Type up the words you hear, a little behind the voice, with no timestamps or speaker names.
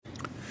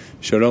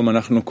שלום,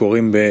 אנחנו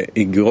קוראים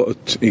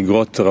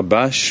באגרות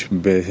רבש,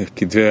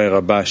 בכתבי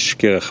רבש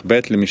כרך ב',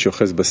 למי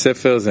שאוחז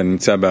בספר, זה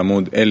נמצא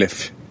בעמוד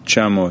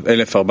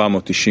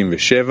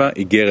 1497,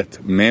 איגרת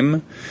מ',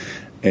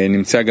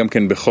 נמצא גם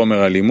כן בחומר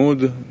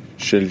הלימוד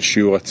של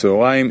שיעור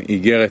הצהריים,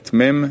 איגרת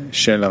מ'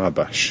 של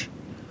הרבש.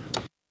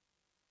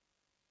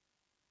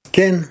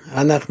 כן,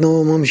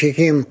 אנחנו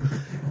ממשיכים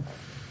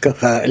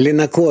ככה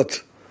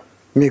לנקות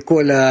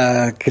מכל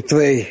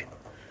הכתבי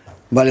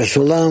בעל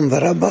הסולם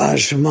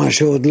ורבש, מה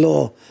שעוד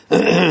לא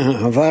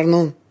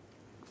עברנו,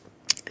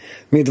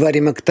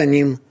 מדברים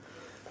הקטנים,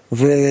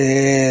 וטוב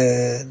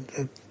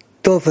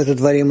את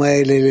הדברים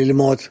האלה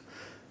ללמוד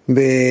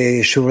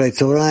בשיעורי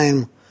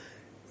צהריים,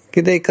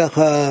 כדי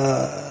ככה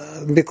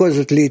בכל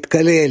זאת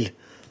להתקלל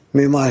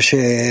ממה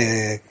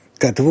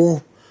שכתבו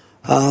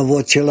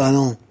האבות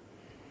שלנו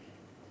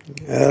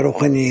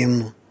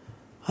רוחניים.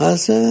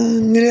 אז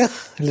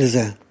נלך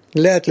לזה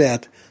לאט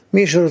לאט.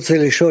 מי שרוצה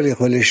לשאול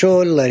יכול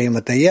לשאול, להרים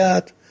את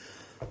היד,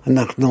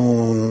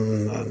 אנחנו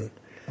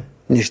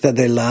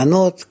נשתדל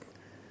לענות.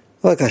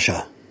 בבקשה.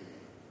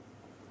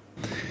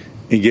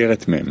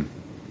 איגרת מ'.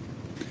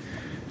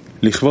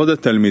 לכבוד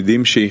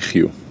התלמידים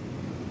שיחיו.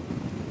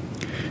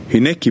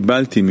 הנה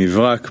קיבלתי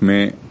מברק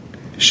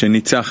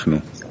שניצחנו.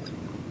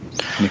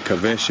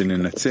 נקווה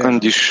שננצח. An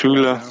die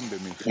Schüler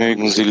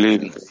mögen sie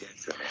leben.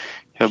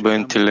 Ich habe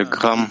ein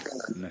Telegramm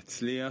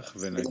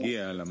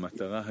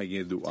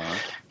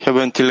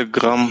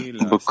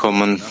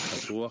bekommen,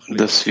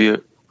 dass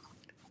wir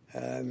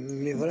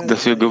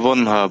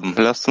gewonnen haben.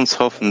 Lasst uns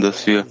hoffen,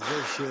 dass wir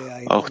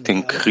auch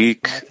den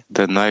Krieg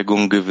der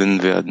Neigung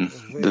gewinnen werden,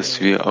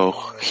 dass wir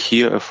auch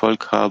hier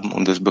Erfolg haben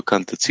und das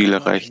bekannte Ziel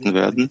erreichen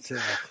werden,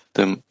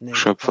 dem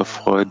Schöpfer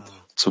Freude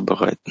zu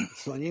bereiten.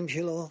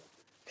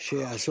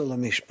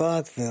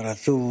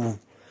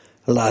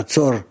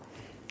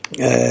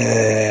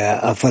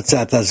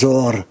 הפצת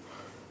הזוהר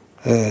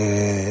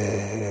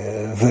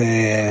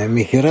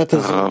ומכירת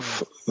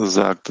Rav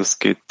sagt, es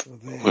geht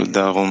wohl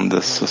darum,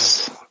 dass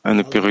es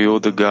eine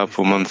Periode gab,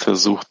 wo man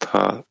versucht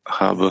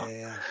habe,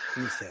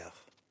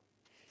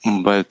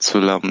 bald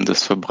Sulam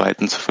das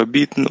Verbreiten zu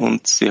verbieten,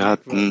 und sie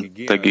hatten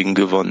dagegen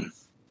gewonnen.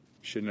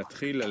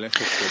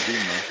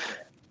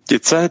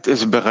 Die Zeit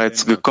ist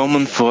bereits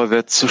gekommen,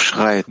 vorwärts zu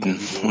schreiten,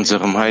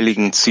 unserem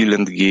heiligen Ziel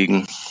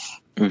entgegen,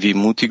 wie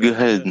mutige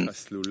Helden.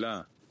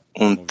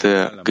 Und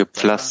der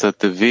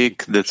gepflasterte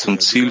Weg, der zum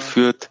Ziel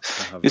führt,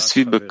 ist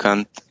wie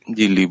bekannt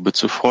die Liebe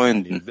zu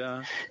Freunden,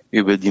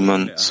 über die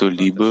man zur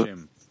Liebe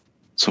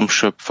zum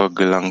Schöpfer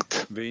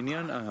gelangt.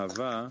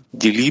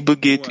 Die Liebe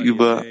geht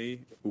über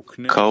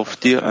Kauf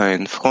dir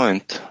einen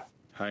Freund.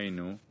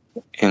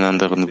 In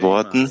anderen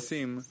Worten,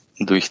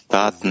 durch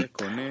Taten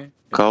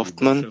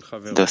kauft man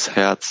das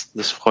Herz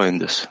des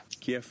Freundes.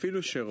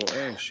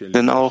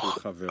 Denn auch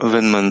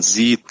wenn man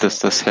sieht, dass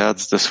das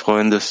Herz des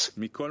Freundes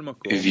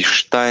wie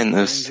Stein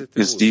ist,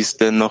 ist dies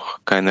dennoch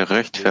keine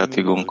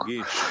Rechtfertigung.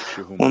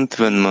 Und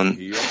wenn man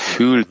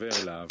fühlt,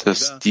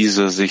 dass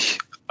dieser sich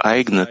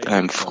eignet,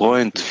 ein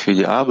Freund für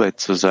die Arbeit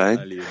zu sein,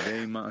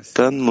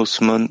 dann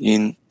muss man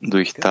ihn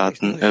durch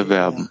Taten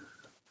erwerben.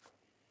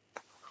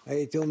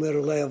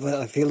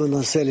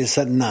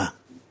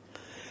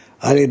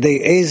 Ari,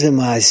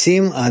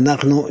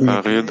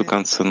 du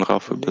kannst den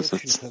Rauf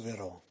übersetzen.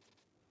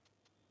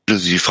 Das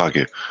ist die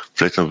Frage,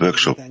 vielleicht ein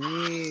Workshop.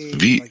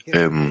 Wie, ich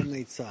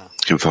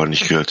habe vorhin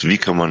nicht gehört, wie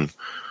kann man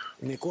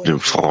dem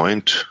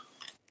Freund,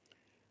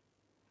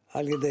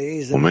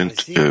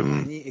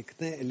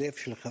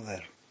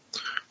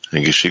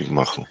 ein Geschenk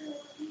machen?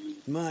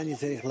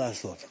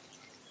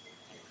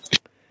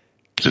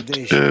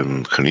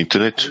 Kein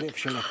Internet?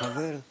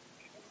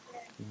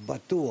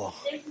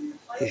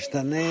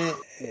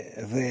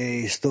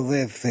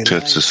 Das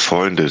Herz des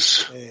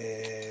Freundes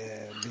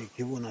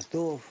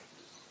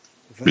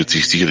wird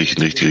sich sicherlich in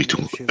die richtige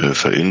Richtung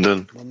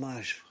verändern.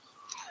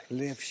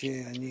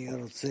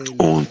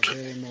 Und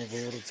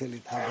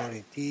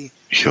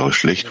ich höre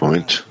schlecht,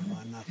 Moment.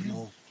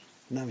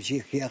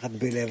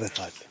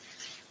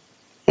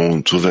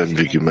 Und so werden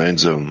wir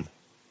gemeinsam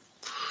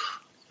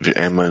wie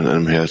einmal in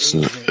einem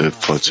Herzen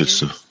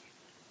fortsetzen.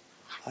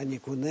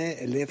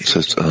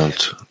 Das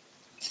heißt,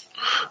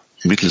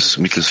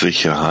 mittels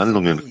welcher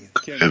Handlungen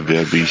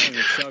erwerbe ich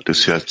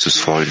das Herz des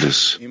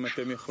Freundes?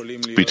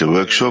 Bitte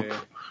Workshop,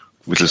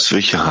 mittels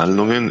welcher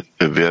Handlungen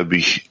erwerbe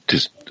ich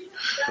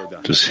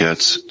das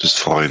Herz des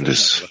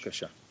Freundes?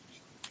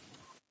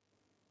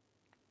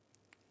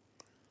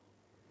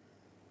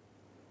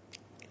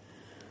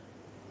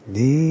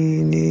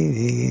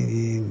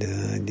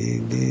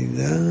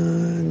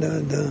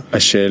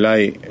 השאלה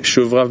היא,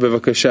 שוב רב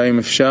בבקשה אם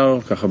אפשר,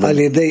 ככה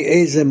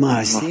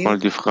Nochmal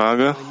die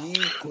Frage.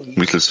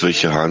 Mittels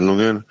welcher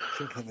Handlungen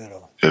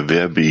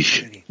erwerbe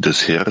ich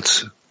das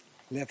Herz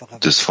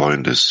des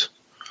Freundes?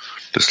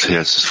 Das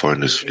Herz des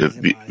Freundes.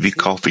 Wie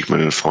kaufe ich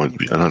meinen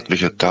Freund? Anhand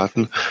welcher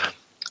Taten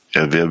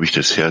erwerbe ich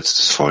das Herz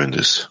des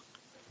Freundes?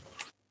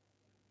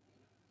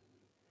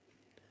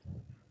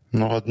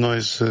 Одно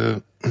из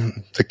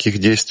таких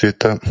действий —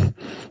 это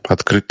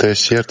открытое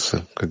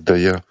сердце, когда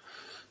я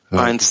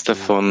Eins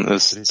davon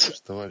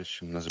ist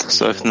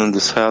das Öffnen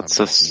des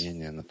Herzens,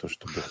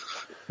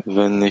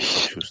 wenn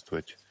ich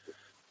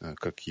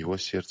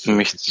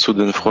mich zu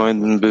den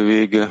Freunden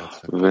bewege,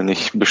 wenn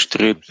ich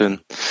bestrebt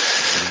bin,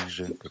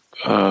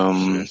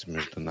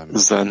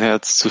 sein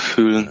Herz zu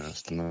fühlen,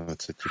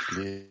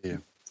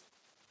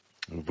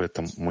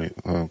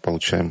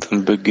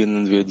 dann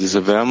beginnen wir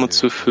diese Wärme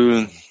zu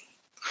fühlen.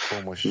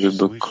 Wir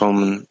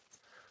bekommen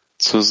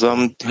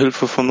zusammen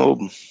Hilfe von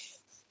oben.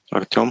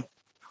 Artyom?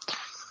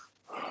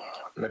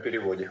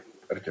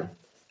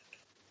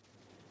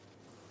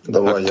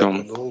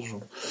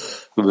 Artyom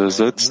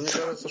übersetzt.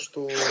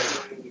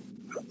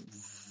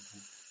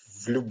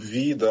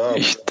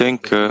 Ich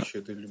denke,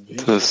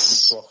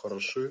 dass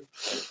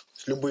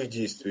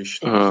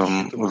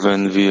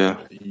wenn wir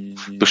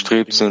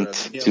bestrebt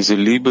sind, diese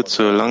Liebe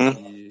zu erlangen,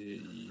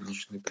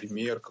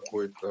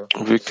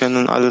 wir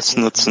können alles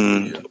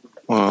nutzen,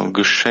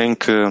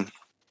 Geschenke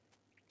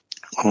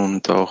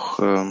und auch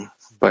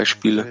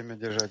Beispiele.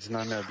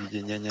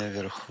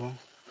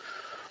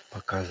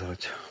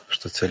 Показывать,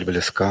 что цель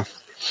близка,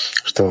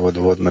 что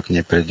вот-вот мы к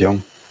ней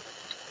придем,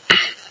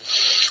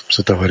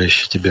 что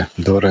товарищи тебе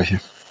дороги,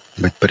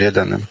 быть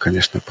преданным,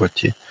 конечно,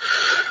 пути,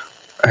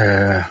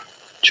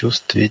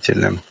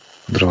 чувствительным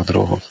друг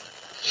другу.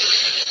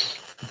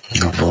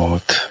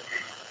 Вот.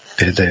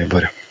 Передаю,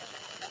 Боря.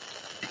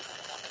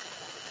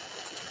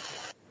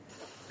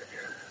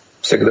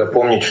 Всегда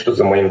помнить, что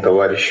за моим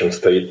товарищем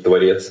стоит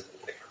Творец,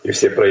 и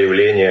все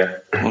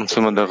проявления Uns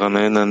immer daran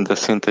erinnern,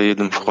 dass hinter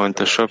jedem Freund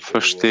der Schöpfer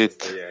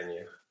steht,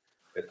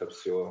 это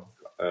все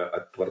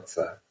от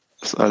Творца.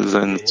 dass all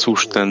seine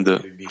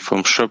Zustände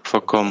vom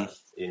Schöpfer kommen.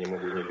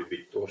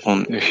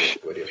 Und ich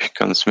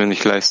kann es mir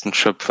nicht leisten,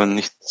 Schöpfer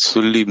nicht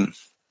zu lieben.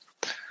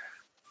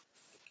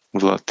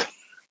 Влад.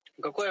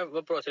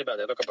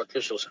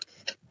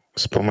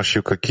 С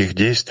помощью каких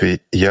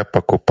действий я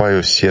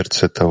покупаю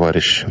сердце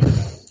товарища?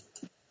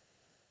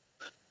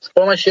 С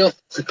помощью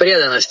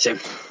преданности.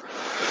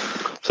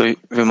 So,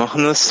 wir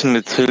machen es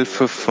mit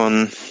Hilfe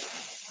von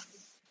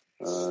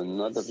wir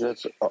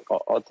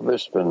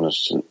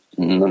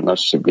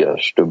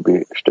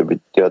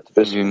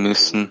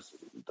müssen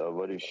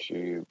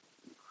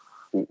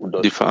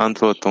die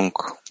Verantwortung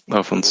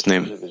auf uns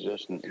nehmen,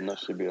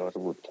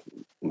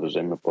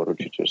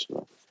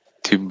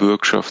 die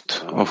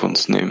Bürgschaft auf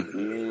uns nehmen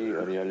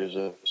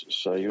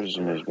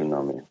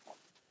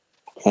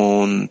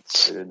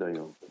und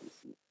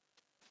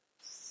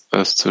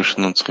es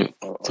zwischen uns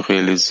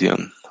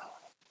realisieren.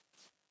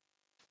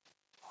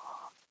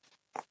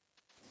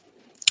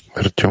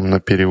 Артем, на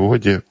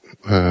переводе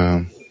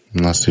у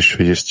нас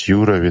еще есть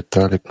Юра,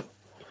 Виталик.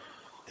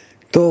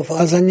 טוב,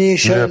 אז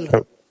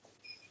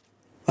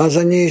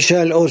אני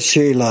אשאל עוד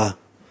שאלה.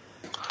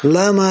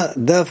 למה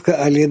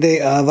דווקא על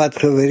ידי אהבת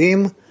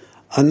חברים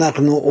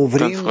אנחנו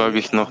עוברים... Dann frage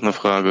ich noch eine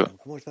Frage.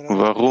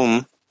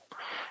 Warum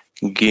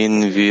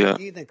gehen wir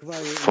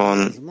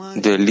von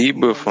der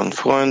Liebe von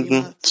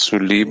Freunden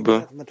zur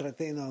Liebe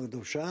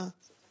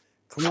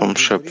vom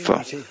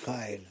Schöpfer,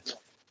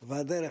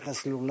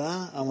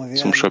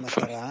 zum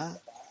Schöpfer?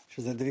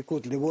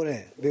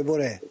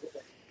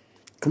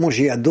 כמו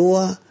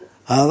שידוע,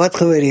 אהבת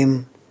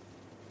חברים,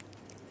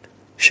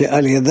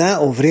 שעל ידה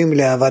עוברים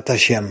לאהבת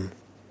השם.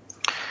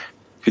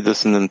 Wie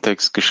das in dem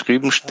Text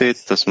geschrieben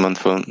steht, dass man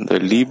von der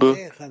Liebe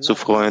zu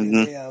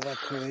Freunden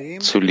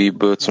zur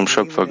Liebe zum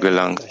Schöpfer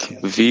gelangt.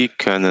 Wie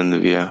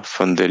können wir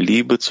von der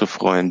Liebe zu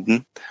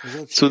Freunden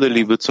zu der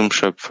Liebe zum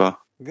Schöpfer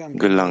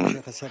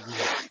gelangen?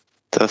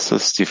 Das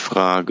ist die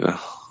Frage,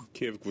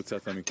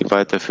 die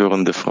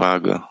weiterführende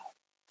Frage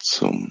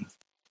zum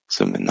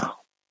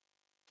Seminar.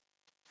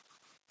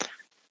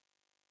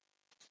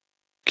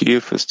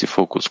 Kiew ist die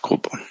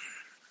Fokusgruppe.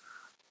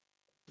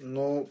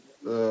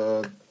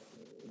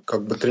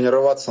 Как бы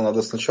тренироваться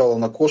надо сначала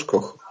на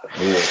кошках.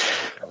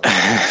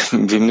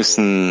 Wir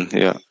müssen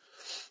ja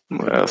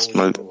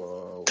erstmal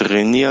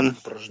trainieren.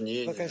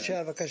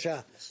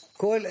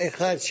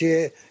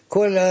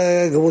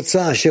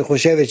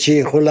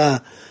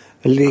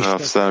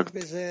 Rav sagt,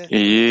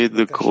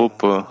 jede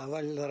Gruppe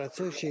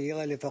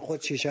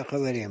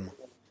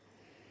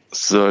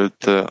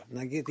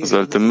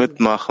sollte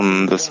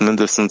mitmachen, dass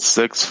mindestens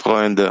 6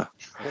 Freunde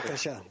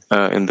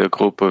in der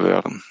Gruppe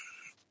wären.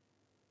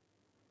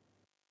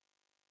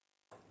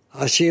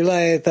 Die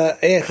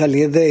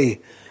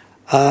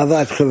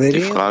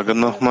Frage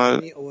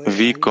nochmal,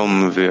 wie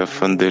kommen wir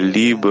von der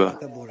Liebe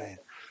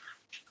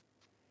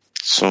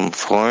zum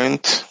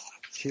Freund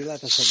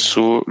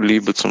zur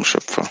Liebe zum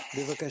Schöpfer?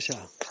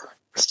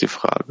 Das ist die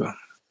Frage.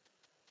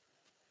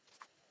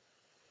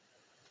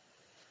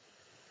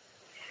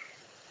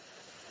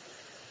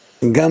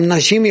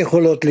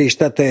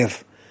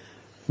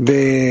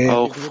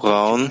 Auch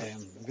Frauen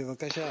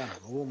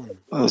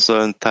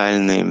sollen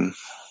teilnehmen.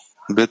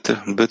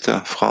 Bitte,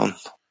 bitte, Frauen.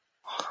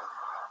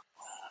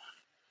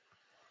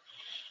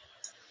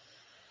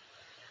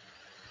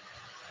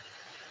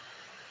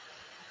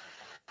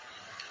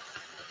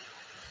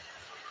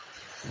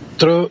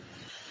 True.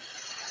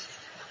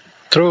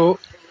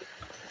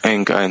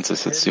 Eng 1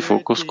 ist jetzt die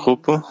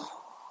Fokusgruppe.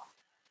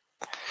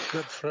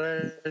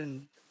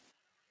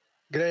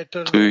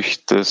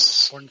 Durch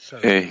das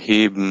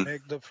Erheben,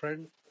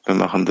 wir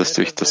machen das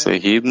durch das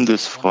Erheben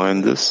des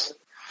Freundes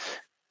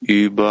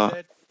über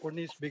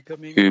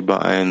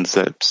ein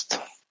Selbst.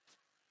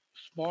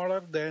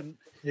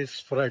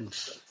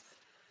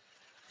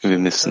 Wir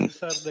müssen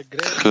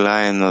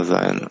kleiner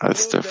sein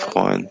als der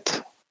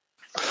Freund,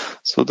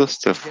 so dass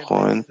der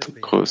Freund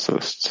größer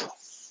ist.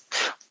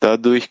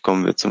 Dadurch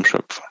kommen wir zum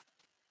Schöpfer.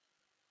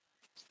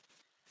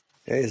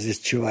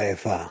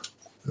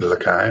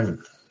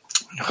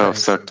 Rav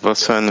sagt,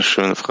 was für eine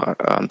schöne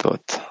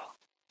Antwort.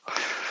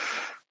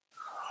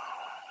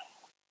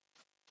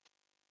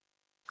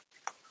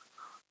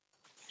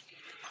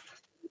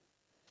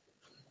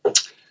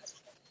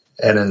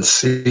 And in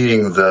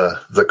seeing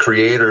the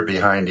creator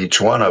behind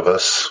each one of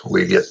us,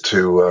 we get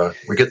to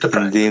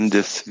indem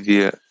dass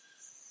wir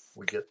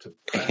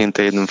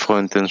hinter jedem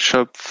Freund den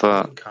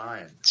Schöpfer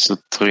zu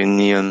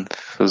trainieren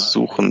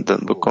versuchen,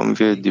 dann bekommen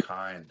wir die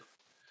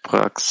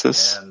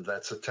Praxis.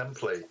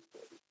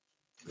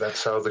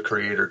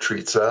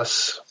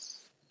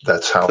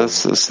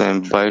 Das ist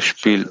ein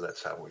Beispiel,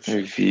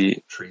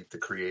 wie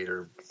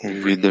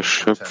der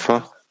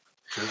Schöpfer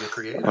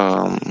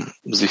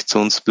sich zu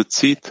uns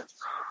bezieht,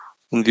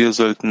 und wir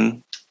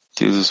sollten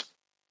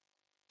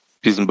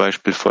diesem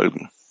Beispiel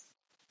folgen.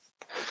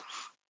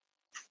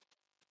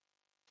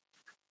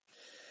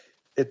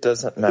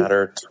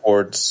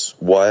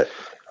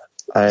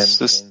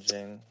 Es ist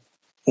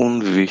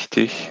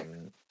unwichtig,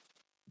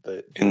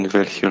 in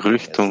welche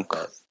Richtung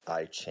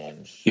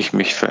ich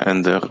mich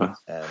verändere.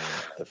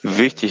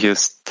 Wichtig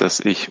ist, dass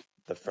ich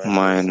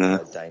meine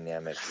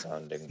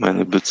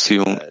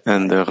Beziehung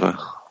ändere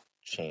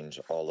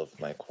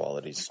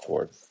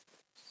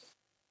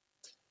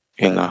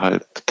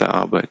innerhalb der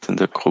Arbeit in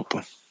der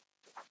Gruppe.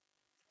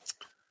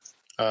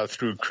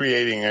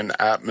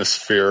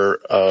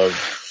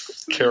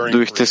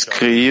 Durch das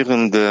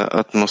Kreieren der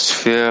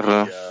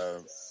Atmosphäre,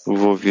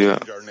 wo wir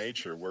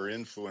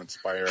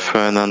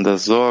füreinander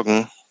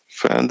sorgen,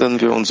 verändern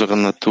wir unsere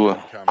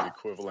Natur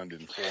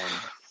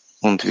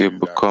und wir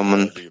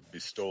bekommen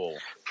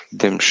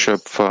dem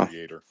Schöpfer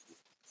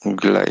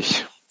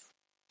gleich,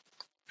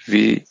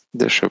 wie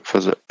der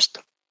Schöpfer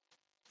selbst.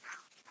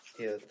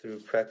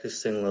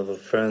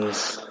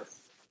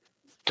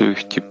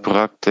 Durch die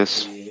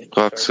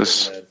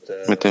Praxis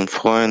mit den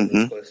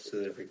Freunden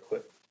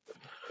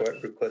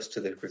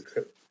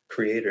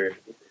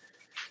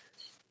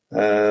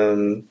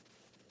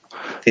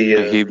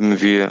erheben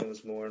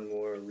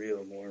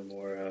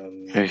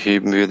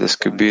wir das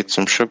Gebet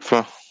zum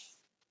Schöpfer.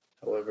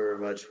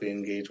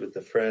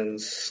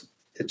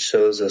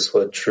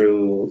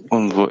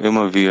 Und wo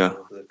immer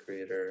wir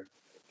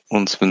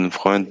uns mit den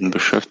Freunden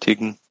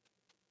beschäftigen,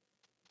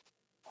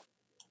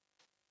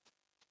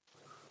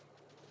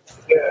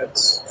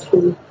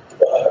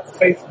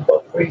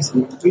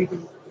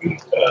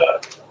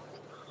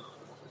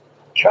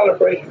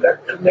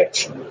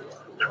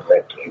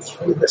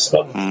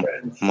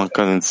 man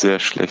kann es sehr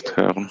schlecht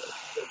hören.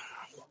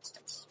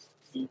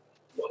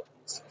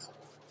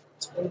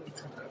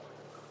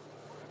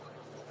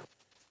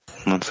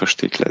 Man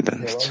versteht leider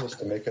nichts.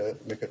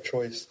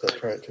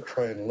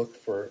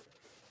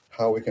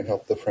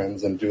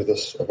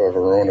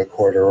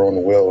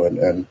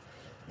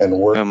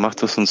 Er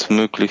macht es uns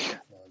möglich,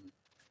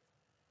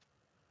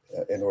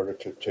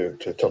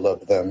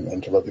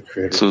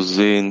 zu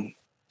sehen,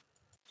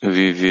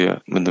 wie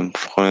wir mit den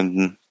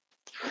Freunden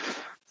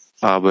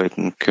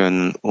arbeiten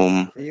können,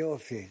 um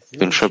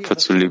den Schöpfer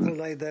zu lieben.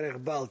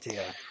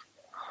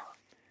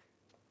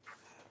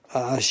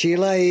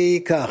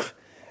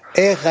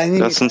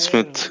 Lass uns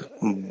mit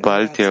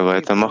Baltia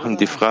weitermachen.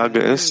 Die Frage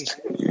ist,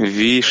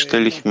 wie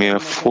stelle ich mir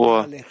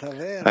vor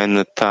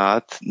eine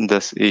Tat,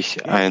 dass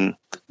ich ein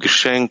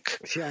Geschenk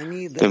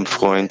dem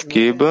Freund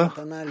gebe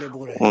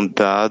und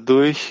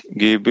dadurch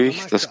gebe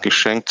ich das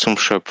Geschenk zum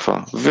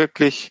Schöpfer.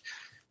 Wirklich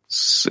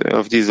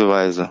auf diese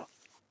Weise.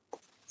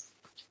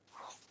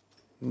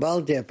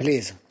 Baltia,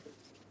 please.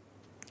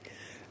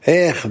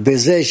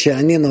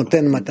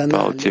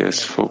 Baltia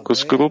ist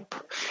Focus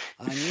Group.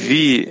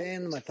 Wie,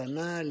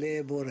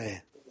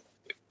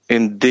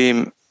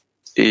 indem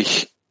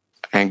ich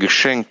ein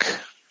Geschenk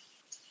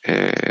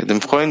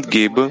dem Freund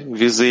gebe,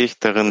 wie sehe ich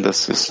darin,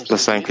 dass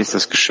das eigentlich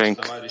das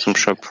Geschenk zum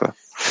Schöpfer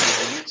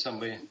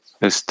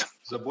ist?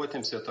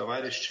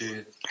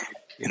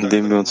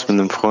 Indem wir uns mit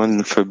den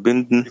Freunden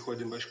verbinden,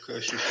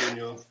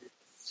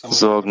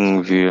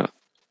 sorgen wir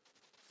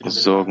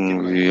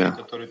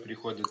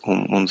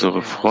um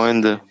unsere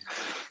Freunde.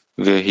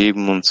 Wir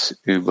heben uns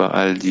über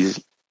all die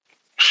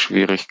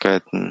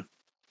Schwierigkeiten,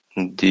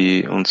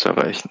 die uns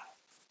erreichen.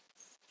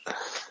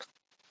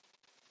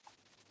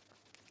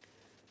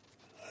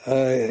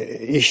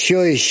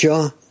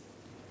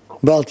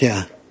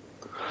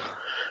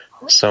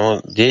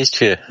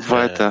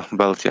 Weiter,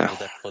 Baltia.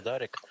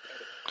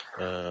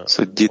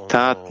 So, die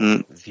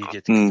Taten,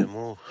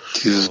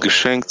 dieses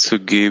Geschenk zu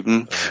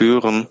geben,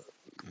 führen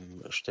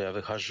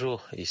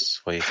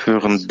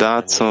führen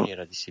dazu,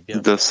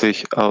 dass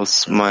ich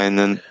aus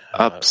meinen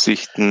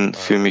Absichten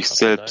für mich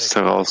selbst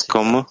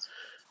herauskomme.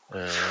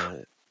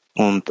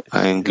 Und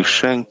ein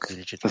Geschenk,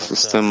 das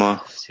ist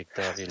immer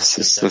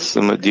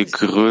die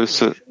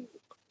Größe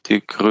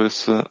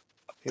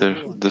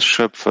des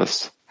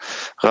Schöpfers.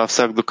 Rav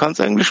sagt, du kannst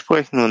Englisch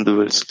sprechen, wenn du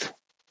willst.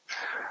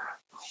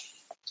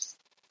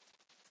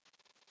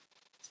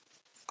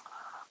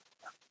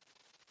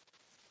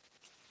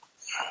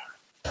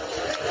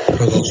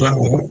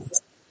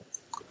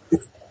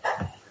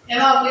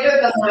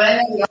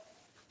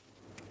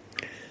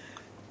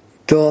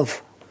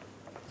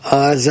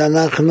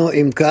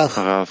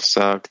 Rav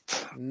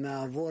sagt,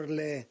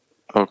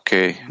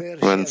 okay,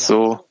 wenn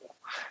so,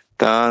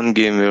 dann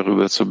gehen wir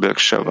rüber zu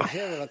Beersheba.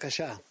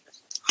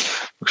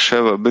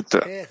 Beersheba, bitte.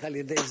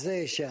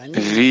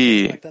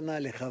 Wie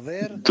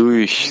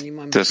durch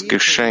das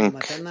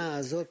Geschenk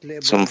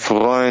zum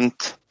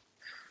Freund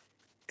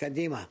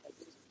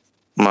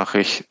mache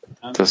ich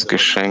das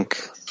Geschenk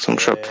zum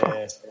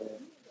Schöpfer.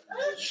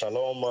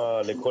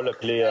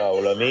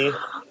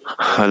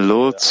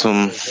 Hallo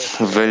zum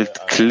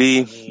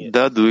Weltkli,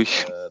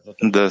 dadurch,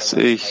 dass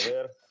ich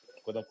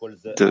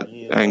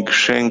ein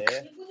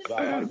Geschenk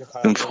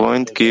dem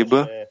Freund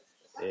gebe,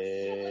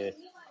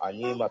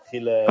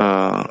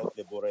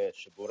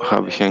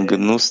 habe ich einen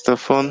Genuss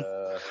davon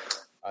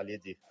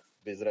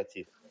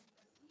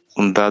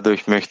und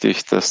dadurch möchte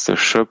ich, dass der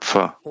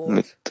Schöpfer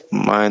mit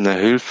meiner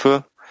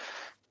Hilfe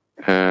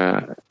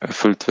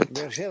erfüllt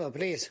wird.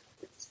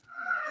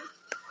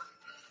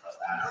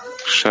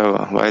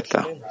 Sheva,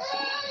 weiter.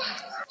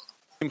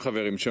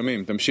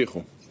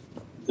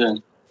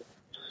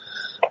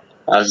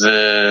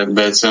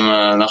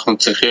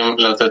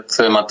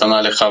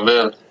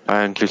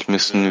 Eigentlich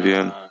müssen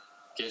wir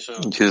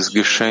dieses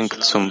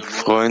Geschenk zum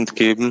Freund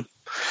geben.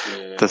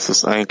 Das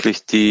ist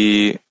eigentlich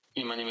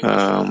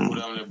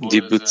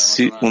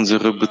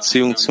unsere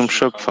Beziehung zum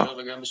Schöpfer.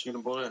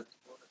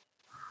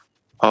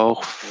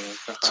 Auch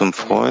zum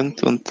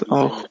Freund und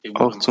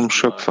auch zum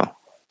Schöpfer.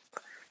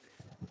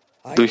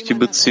 Durch die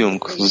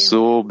Beziehung.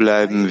 So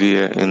bleiben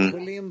wir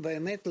in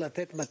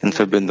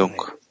Verbindung.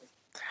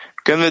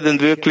 Können wir denn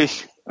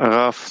wirklich,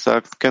 Rav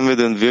sagt, können wir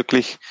denn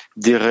wirklich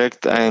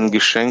direkt ein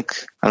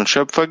Geschenk an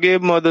Schöpfer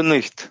geben oder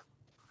nicht?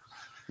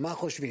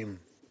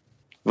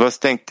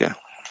 Was denkt ihr?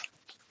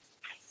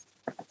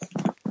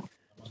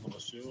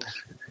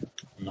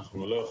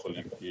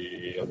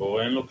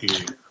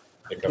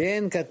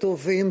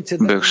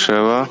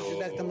 Beersheba,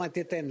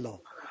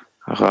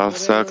 Rav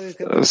sagt,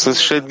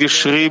 es steht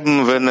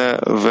geschrieben, wenn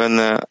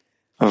er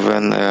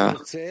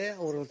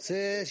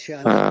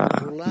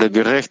der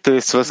Gerechte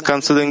ist, was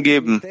kannst du denn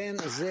geben?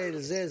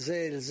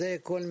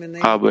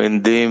 Aber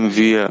indem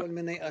wir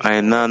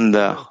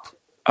einander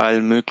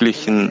all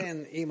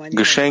möglichen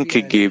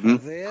Geschenke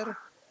geben,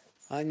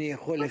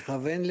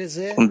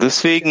 und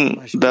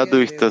deswegen,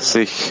 dadurch, dass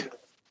ich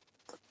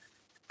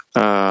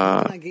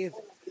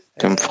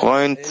dem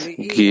Freund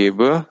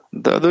gebe,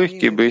 dadurch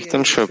gebe ich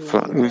dem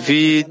Schöpfer,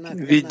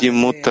 wie die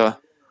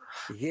Mutter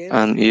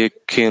an ihr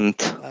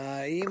Kind.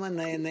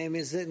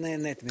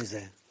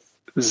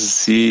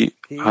 Sie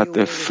hat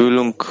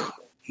Erfüllung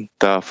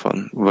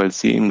davon, weil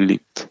sie ihn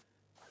liebt.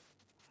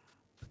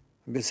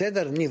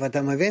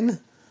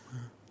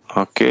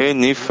 Okay,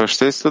 Niv,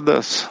 verstehst du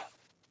das?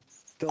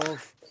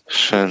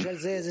 Schön.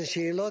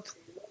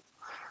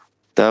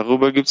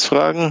 Darüber gibt's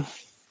Fragen?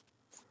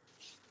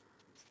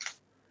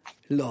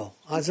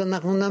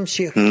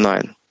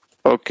 Nein.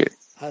 Okay.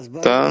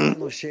 Dann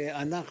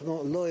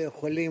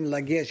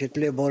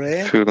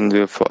führen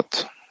wir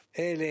fort.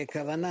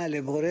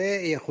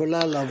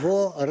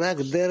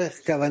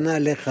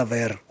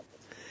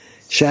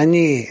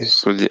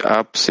 So die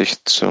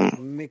Absicht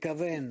zum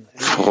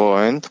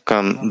Freund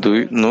kann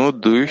nur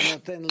durch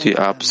die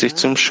Absicht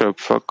zum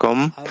Schöpfer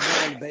kommen.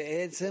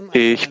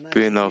 Ich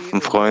bin auf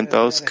den Freund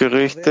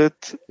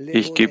ausgerichtet,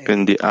 ich gebe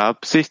ihm die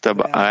Absicht,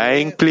 aber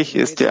eigentlich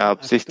ist die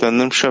Absicht an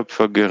den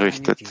Schöpfer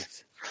gerichtet.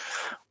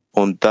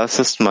 Und das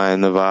ist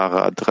meine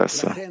wahre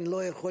Adresse.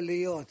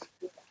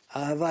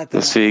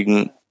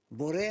 Deswegen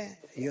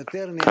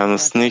kann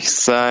es nicht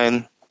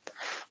sein,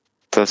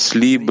 dass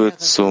Liebe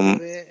zum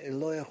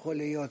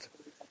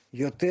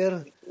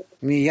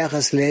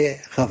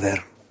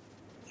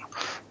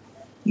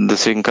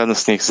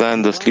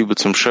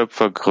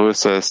Schöpfer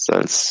größer ist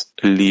als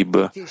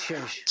Liebe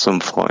zum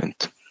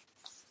Freund.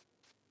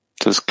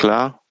 Das ist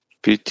klar?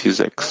 PT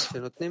 6.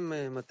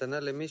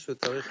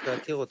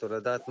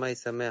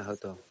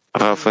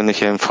 Rav, wenn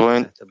ich einem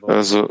Freund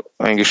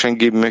ein Geschenk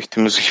geben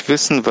möchte, muss ich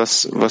wissen,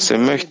 was er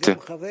möchte.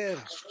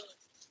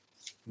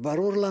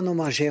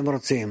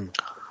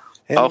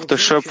 Auch der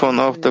Schöpfer und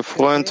auch der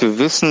Freund, wir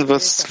wissen,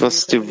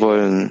 was die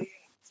wollen.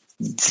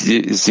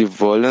 Sie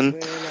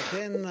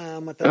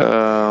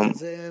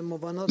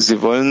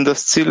wollen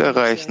das Ziel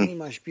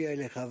erreichen,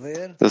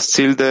 das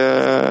Ziel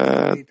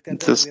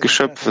des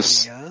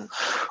Geschöpfes.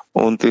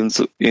 Und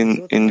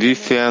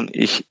inwiefern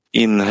ich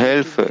ihnen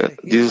helfe,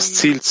 dieses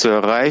Ziel zu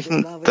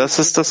erreichen, das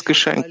ist das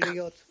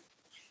Geschenk.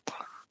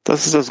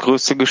 Das ist das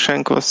größte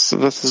Geschenk, was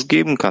es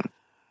geben kann.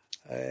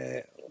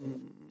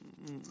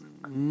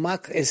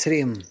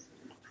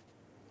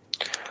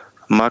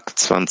 Mark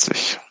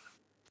 20.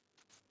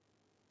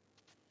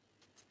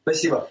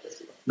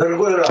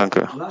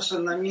 Danke.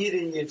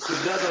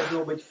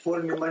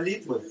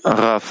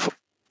 Rav,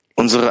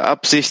 unsere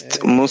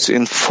Absicht muss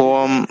in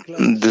Form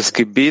des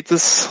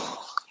Gebetes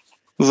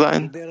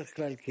sein.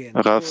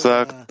 Rav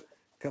sagt,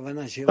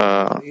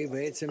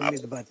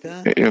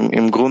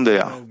 im Grunde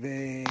ja.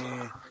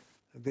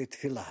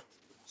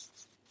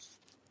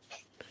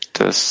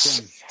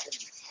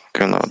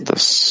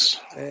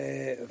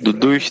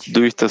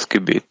 Durch das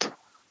Gebet.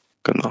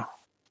 Genau.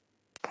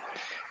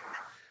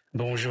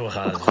 Bonjour,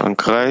 Rav.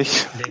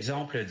 Frankreich.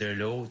 L'exemple de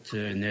l'hôte,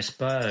 n'est-ce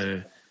pas,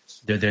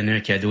 de donner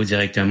un cadeau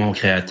directement au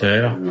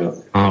Créateur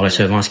en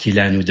recevant ce qu'il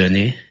a à nous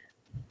donner?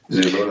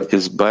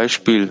 Das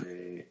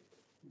Beispiel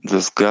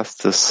des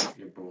Gastes,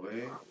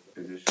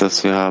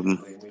 das wir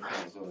haben.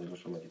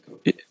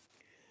 Wir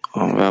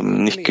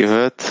haben nicht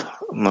gehört.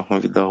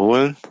 Nochmal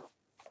wiederholen.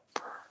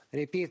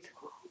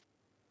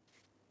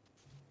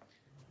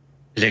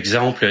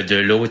 L'exemple de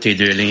l'hôte et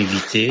de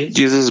l'invité.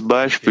 Dieses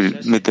Beispiel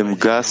mit dem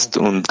Gast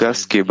und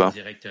Gastgeber.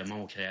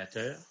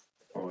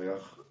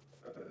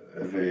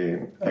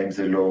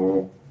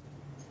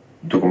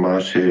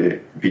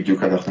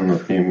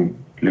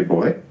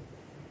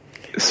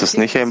 Ist das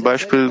nicht ein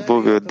Beispiel,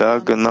 wo wir da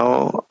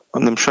genau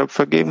an dem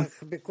Schöpfer geben?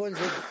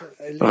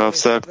 Rav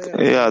sagt,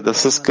 ja,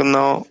 das ist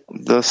genau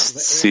das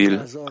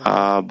Ziel.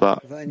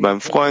 Aber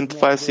beim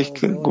Freund weiß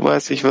ich,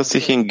 was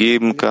ich ihm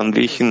geben kann,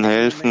 wie ich ihm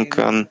helfen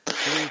kann,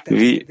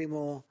 wie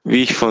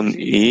ich von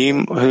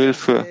ihm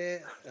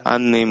Hilfe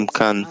annehmen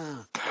kann.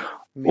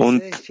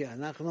 Und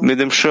mit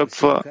dem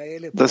Schöpfer,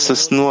 das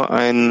ist nur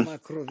ein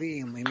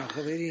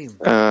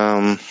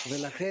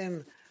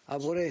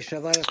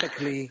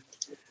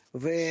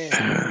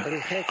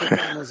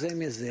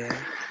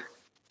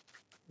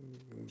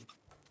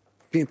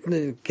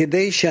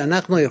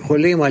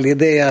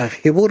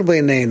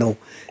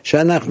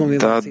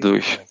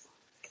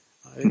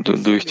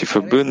durch die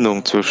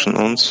Verbindung zwischen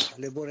uns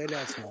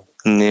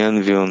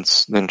nähern wir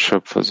uns den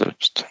Schöpfer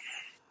selbst.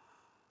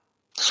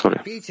 Sorry.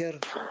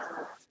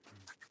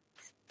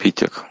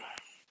 Peter.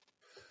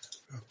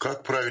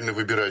 Как правильно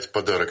выбирать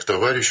подарок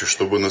товарищу,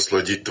 чтобы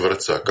насладить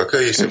Творца?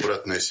 Какая есть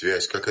обратная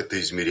связь? Как это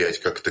измерять?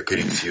 Как это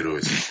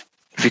корректировать?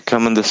 Wie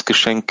kann man das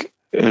Geschenk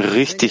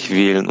richtig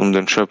wählen, um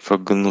den Schöpfer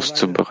Genuss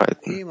zu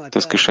bereiten?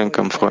 Das Geschenk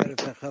am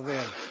Freund.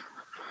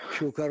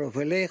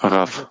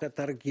 Rav,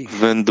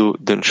 wenn du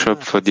den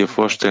Schöpfer dir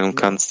vorstellen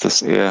kannst,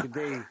 dass er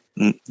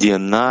dir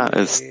nah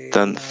ist,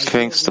 dann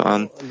fängst du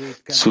an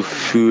zu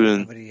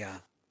fühlen,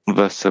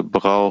 was er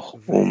braucht,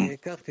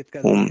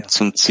 um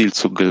zum Ziel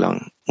zu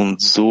gelangen.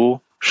 Und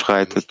so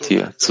schreitet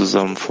ihr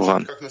zusammen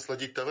voran.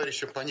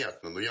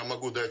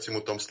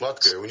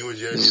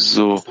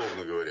 So,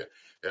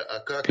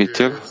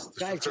 Peter,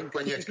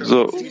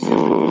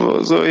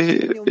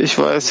 ich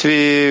weiß,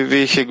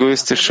 wie ich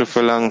egoistische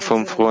Verlangen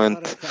vom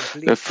Freund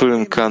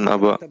erfüllen kann,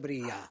 aber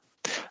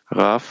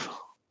Rav,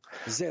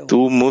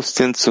 du musst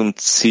ihn zum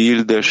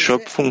Ziel der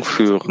Schöpfung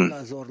führen.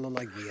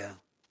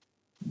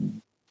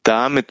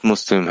 Damit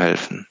musst du ihm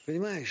helfen.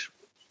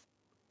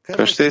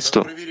 Verstehst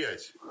du?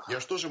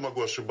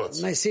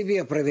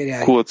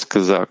 Kurz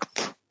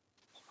gesagt.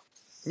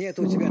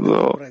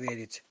 So.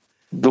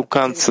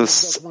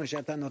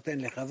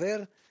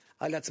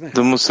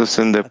 Du musst es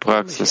in der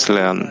Praxis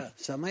lernen.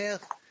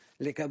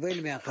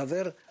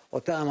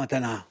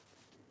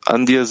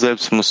 An dir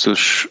selbst musst du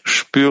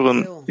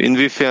spüren,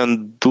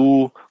 inwiefern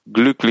du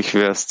glücklich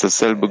wärst,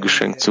 dasselbe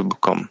Geschenk zu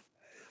bekommen.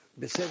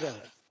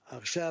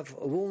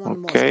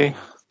 Okay.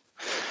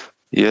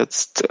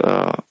 Jetzt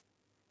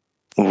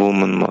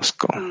Woman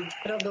Moskau.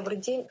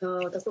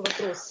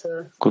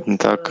 Guten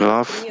Tag,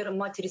 Rav.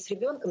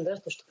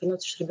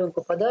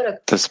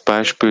 Das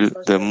Beispiel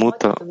der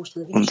Mutter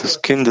und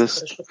des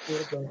Kindes,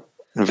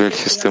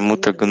 welches der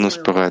Mutter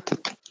Genuss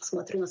bereitet.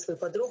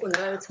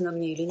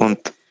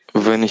 Und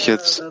wenn ich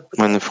jetzt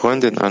meine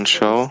Freundin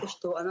anschaue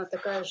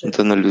und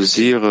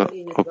analysiere,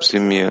 ob sie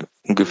mir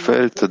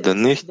gefällt oder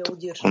nicht,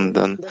 und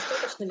dann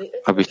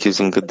habe ich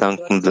diesen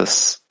Gedanken,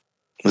 dass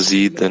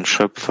sie den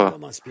Schöpfer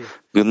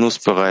Genuss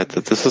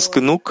bereitet. Ist es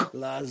genug?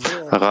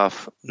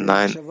 Rav,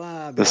 nein,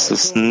 das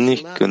ist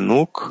nicht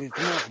genug.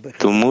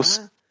 Du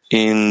musst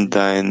in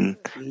deinen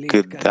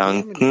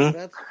Gedanken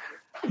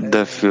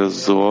dafür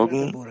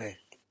sorgen,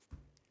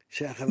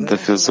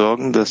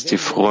 dass die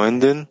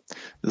Freundin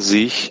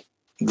sich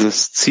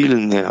das Ziel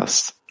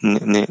nähert,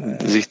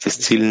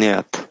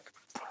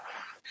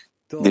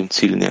 dem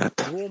Ziel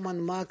nähert.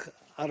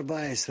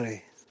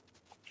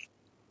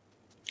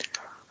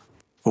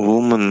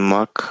 Woman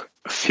Mark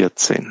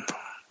 14.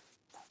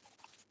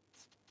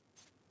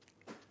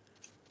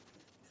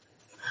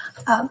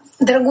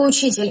 Дорогой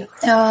учитель,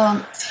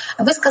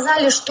 вы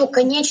сказали, что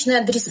конечный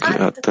адресат.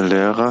 Verehrter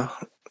Lehrer,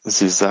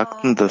 Sie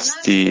sagten,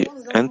 dass die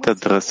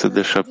Endadresse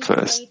der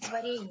Schöpfer ist.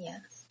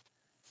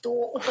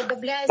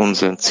 Und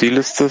sein Ziel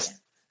ist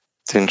es,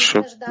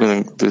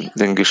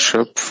 den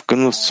Geschöpf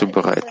Genuss zu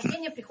bereiten.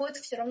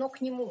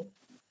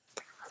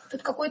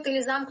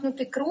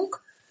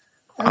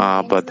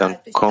 Aber dann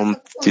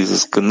kommt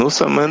dieses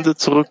Genuss am Ende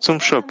zurück zum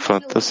Schöpfer.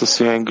 Das ist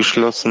wie ein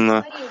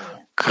geschlossener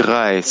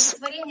Kreis.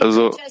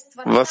 Also,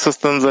 was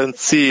ist dann sein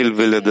Ziel?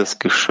 Will er das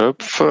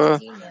Geschöpf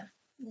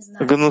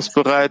Genuss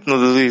bereiten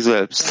oder sich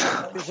selbst?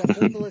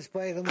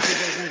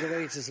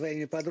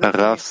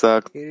 Rav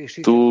sagt,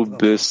 du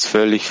bist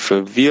völlig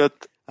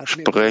verwirrt,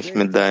 sprech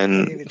mit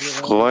deinen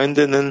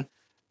Freundinnen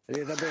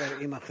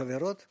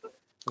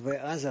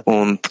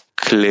und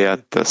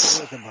klärt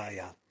das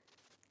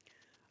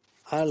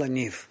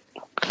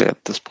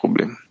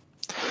Problem.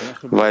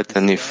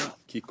 Weiter, Nif.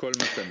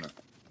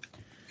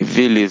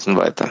 Wir lesen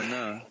weiter.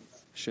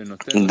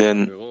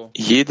 Denn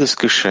jedes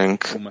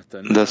Geschenk,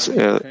 das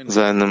er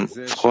seinem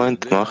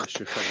Freund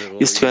macht,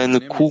 ist wie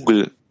eine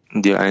Kugel,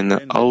 die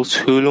eine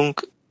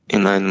Aushöhlung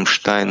in einem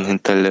Stein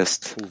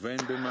hinterlässt.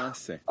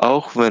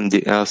 Auch wenn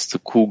die erste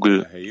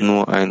Kugel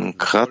nur einen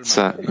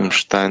Kratzer im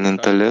Stein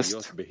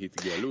hinterlässt,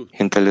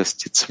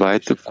 hinterlässt die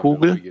zweite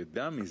Kugel,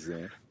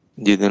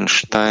 die den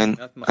Stein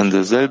an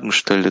derselben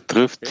Stelle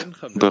trifft,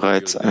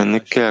 bereits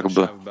eine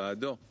Kerbe.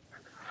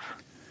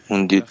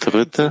 Und die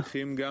dritte,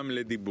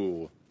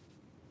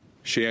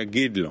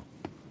 שיגיד לו,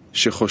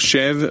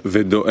 שחושב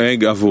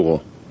ודואג עבורו.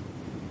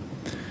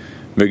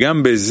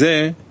 וגם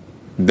בזה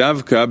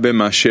דווקא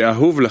במה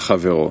שאהוב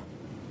לחברו.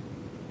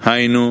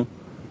 היינו,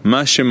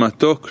 מה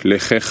שמתוק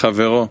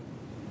לחברו.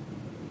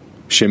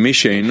 שמי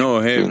שאינו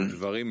אוהב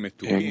דברים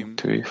מתוקים,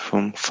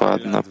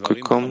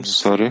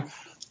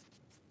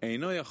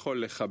 אינו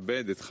יכול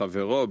לכבד את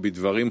חברו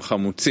בדברים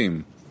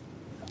חמוצים,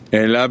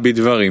 אלא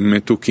בדברים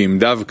מתוקים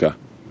דווקא.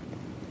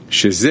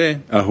 שזה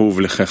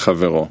אהוב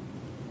לחברו.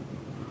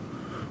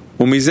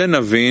 ומזה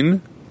נבין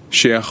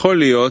שיכול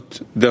להיות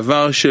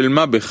דבר של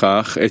מה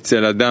בכך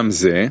אצל אדם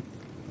זה,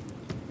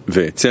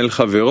 ואצל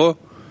חברו,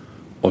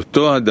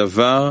 אותו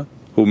הדבר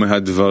הוא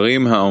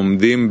מהדברים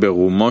העומדים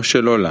ברומו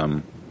של עולם.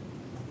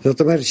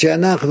 זאת אומרת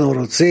שאנחנו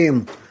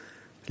רוצים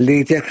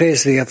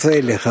להתייחס יפה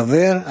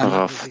לחבר.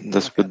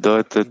 Das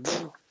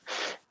bedeutet,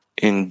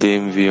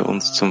 indem wir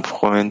uns zum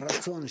Freund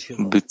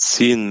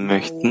beziehen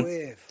möchten,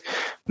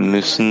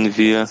 müssen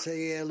wir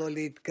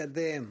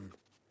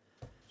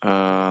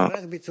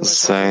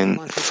sein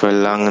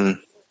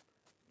Verlangen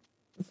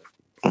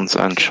uns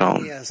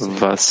anschauen.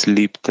 Was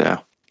liebt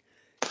er?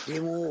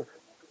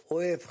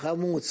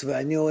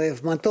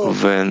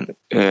 Wenn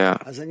er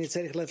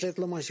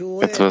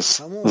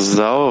etwas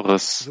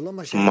Saures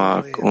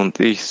mag und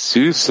ich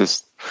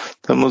Süßes,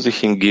 dann muss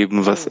ich ihm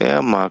geben, was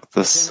er mag,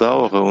 das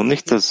Saure und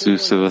nicht das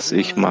Süße, was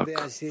ich mag.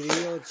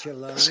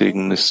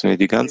 Deswegen müssen wir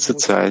die ganze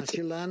Zeit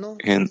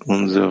in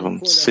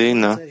unserem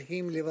Zehner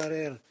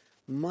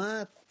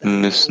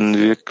müssen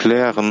wir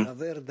klären,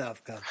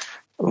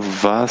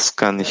 was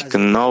kann ich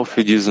genau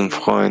für diesen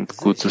Freund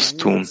Gutes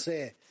tun,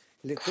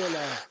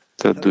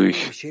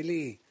 dadurch,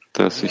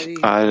 dass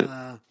ich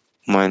all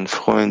meinen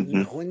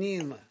Freunden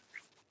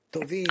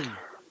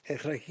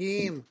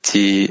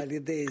die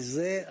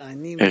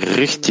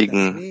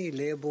richtigen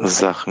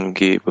Sachen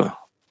gebe.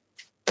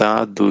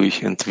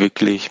 Dadurch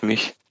entwickle ich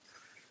mich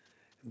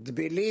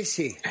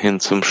hin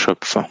zum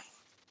Schöpfer.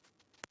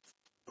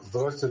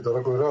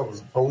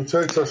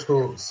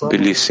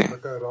 Tbilisi.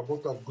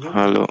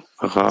 Hallo,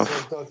 Rav.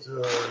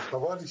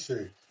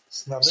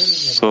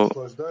 So,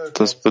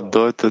 das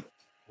bedeutet,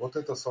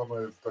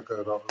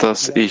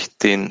 dass ich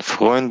den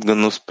Freund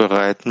Genuss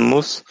bereiten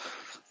muss,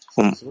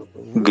 um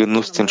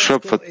Genuss den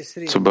Schöpfer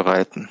zu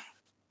bereiten.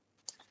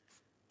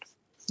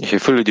 Ich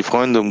erfülle die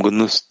Freunde, um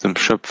Genuss dem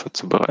Schöpfer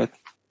zu bereiten.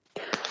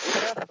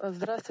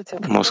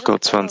 Moskau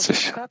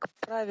 20.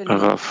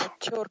 Rav.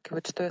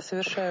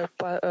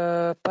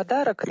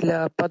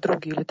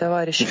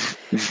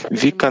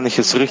 Wie kann ich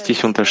es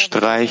richtig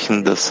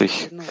unterstreichen, dass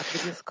ich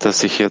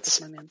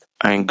jetzt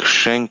ein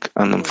Geschenk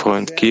an einen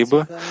Freund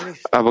gebe,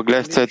 aber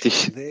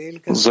gleichzeitig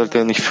sollte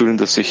er nicht fühlen,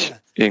 dass ich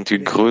irgendwie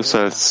größer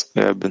als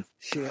er bin,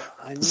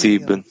 sie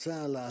bin.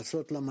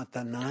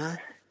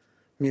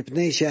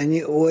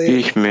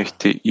 Ich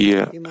möchte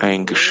ihr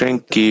ein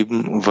Geschenk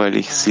geben, weil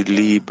ich sie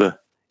liebe.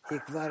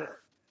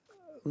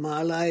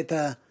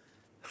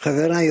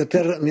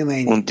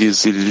 Und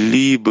diese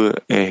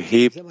Liebe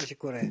erhebt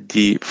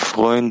die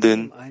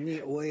Freundin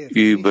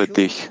über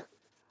dich.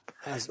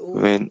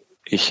 Wenn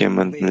ich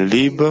jemanden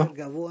liebe,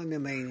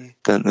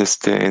 dann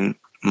ist er in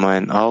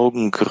meinen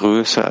Augen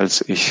größer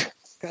als ich.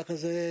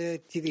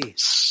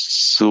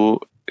 So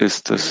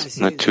ist es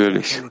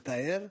natürlich.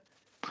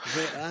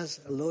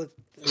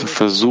 So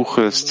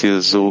versuche es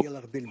dir so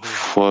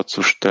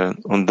vorzustellen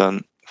und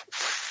dann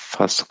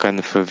hast du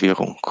keine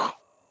Verwirrung.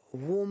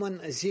 Woman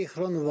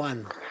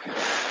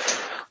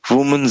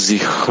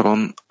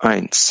Sichron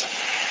 1.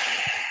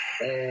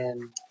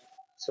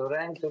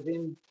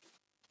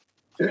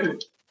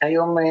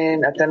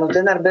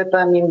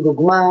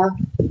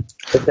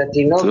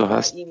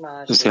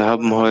 Sie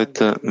haben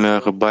heute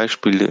mehrere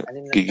Beispiele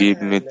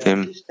gegeben mit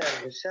dem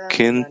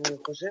Kind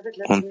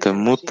und der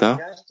Mutter.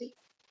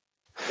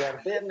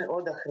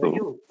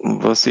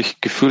 Was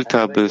ich gefühlt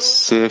habe,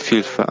 ist sehr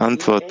viel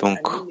Verantwortung.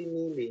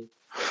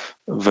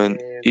 Wenn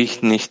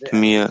ich nicht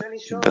mir,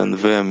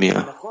 dann wer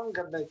mir?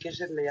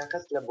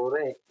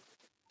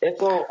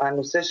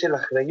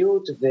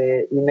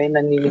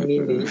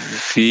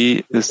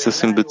 Wie ist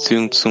es in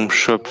Beziehung zum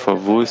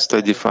Schöpfer? Wo ist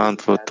da die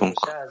Verantwortung?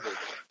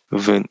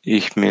 Wenn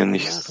ich mir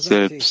nicht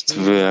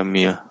selbst, wer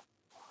mir?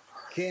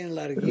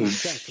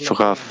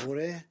 Rav,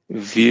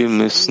 wir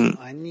müssen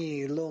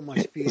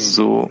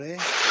so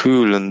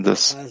fühlen,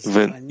 dass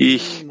wenn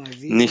ich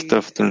nicht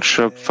auf den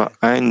Schöpfer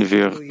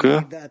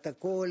einwirke,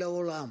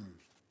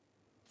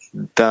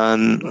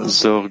 dann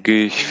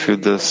sorge ich für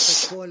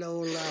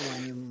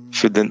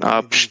den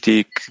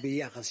Abstieg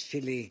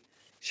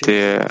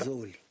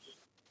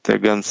der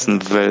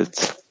ganzen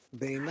Welt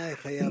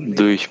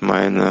durch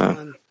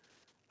meine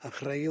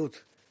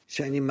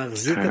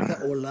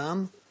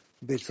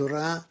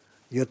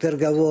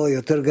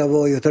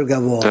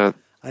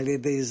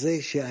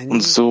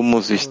und so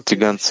muss ich die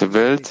ganze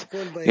Welt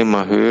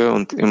immer höher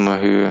und immer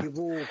höher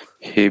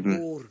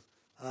heben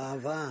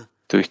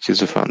durch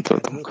diese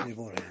Verantwortung,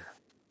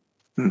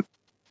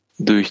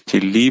 durch die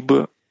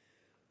Liebe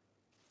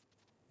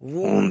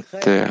und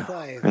der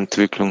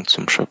Entwicklung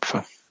zum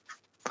Schöpfer.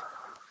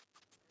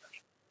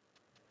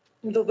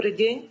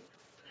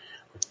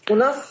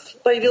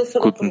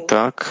 Guten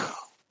Tag.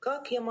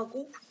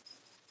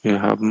 Wir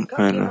haben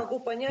eine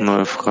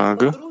neue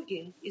Frage.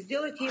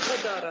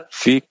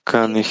 Wie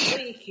kann ich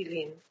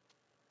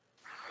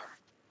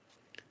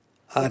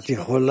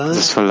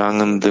das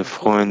Verlangen der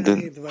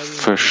Freundin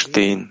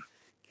verstehen?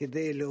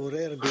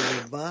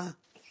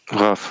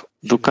 Rav,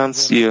 du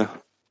kannst ihr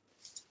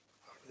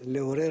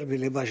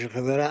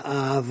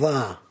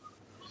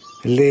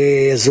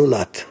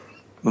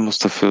Du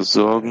musst dafür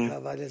sorgen,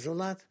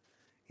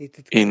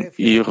 in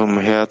ihrem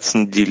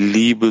Herzen die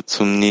Liebe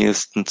zum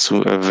Nächsten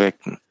zu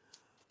erwecken.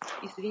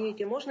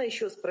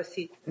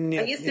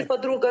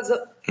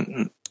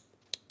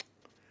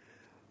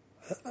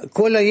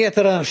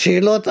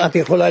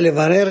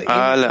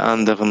 Alle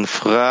anderen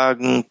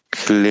Fragen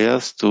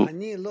klärst du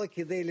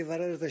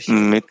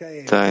mit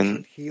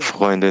deinen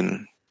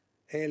Freundinnen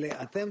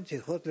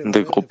in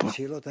der Gruppe.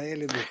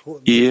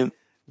 Ihr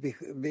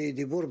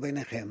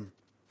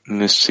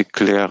müsst sie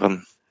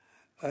klären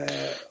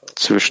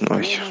zwischen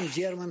euch.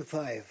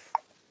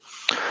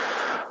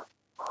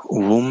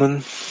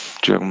 Woman,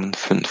 German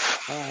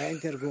 5.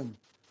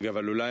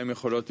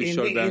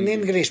 In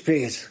English,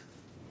 please.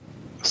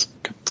 Es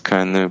gibt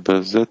keine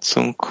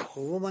Übersetzung.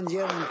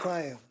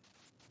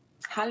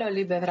 Hallo,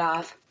 liebe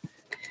Rav.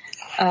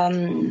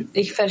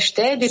 Ich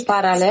verstehe die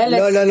Parallele.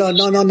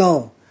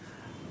 No.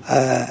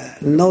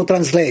 No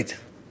translate.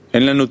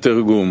 אין לנו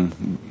תרגום.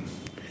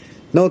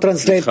 No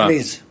translate,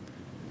 please.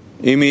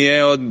 אם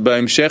יהיה עוד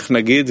בהמשך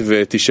נגיד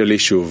ותשאלי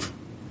שוב.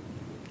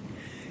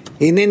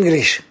 In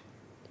English,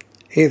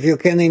 if you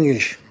can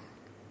English.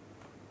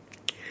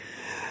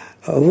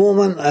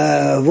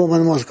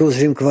 woman מוסקו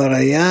 20 כבר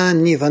היה,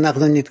 ניב,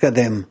 אנחנו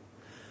נתקדם.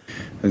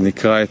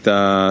 נקרא את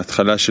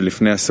ההתחלה של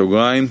לפני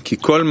הסוגריים, כי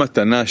כל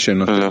מתנה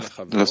שנותן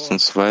לחברו,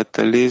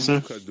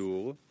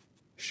 כדור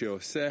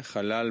שעושה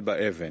חלל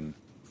באבן.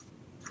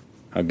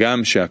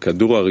 הגם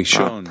שהכדור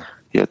הראשון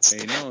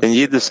Jetzt, denn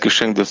jedes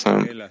Geschenk, das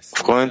ein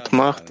Freund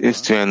macht,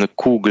 ist wie eine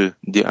Kugel,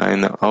 die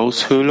eine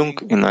Aushöhlung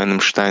in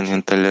einem Stein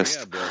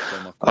hinterlässt.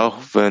 Auch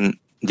wenn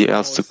die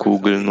erste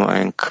Kugel nur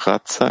einen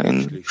Kratzer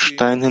im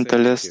Stein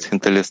hinterlässt,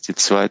 hinterlässt die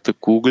zweite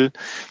Kugel,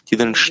 die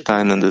den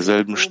Stein an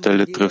derselben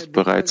Stelle trifft,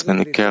 bereits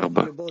eine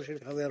Kerbe.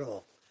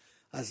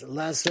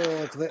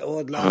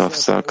 Rav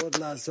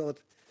sagt,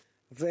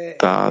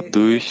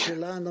 dadurch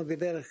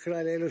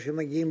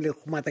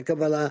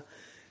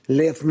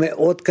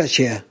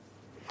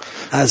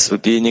also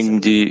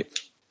diejenigen, die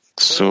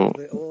zu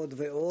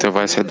der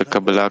Weisheit der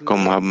Kabbalah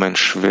kommen, haben ein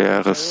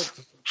schweres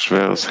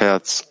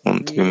Herz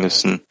und wir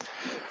müssen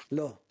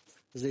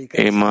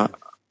immer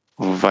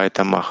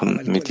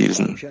weitermachen mit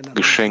diesen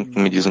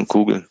Geschenken, mit diesen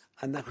Kugeln.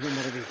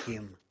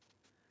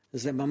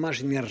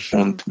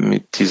 Und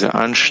mit dieser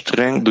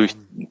Anstrengung,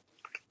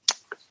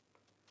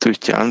 durch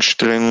die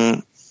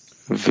Anstrengung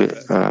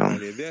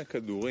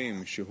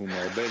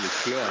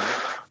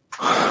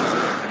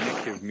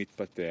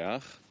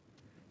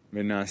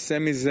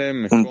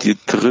und die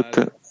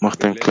dritte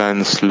macht ein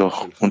kleines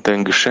Loch. Und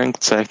ein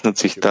Geschenk zeichnet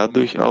sich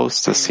dadurch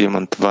aus, dass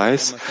jemand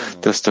weiß,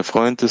 dass der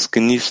Freund es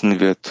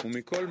genießen wird.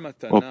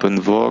 Ob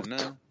ein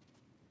Wort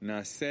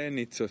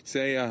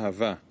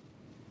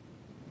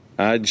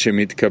עד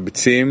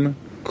שמתקבצים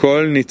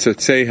כל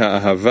ניצוצי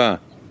האהבה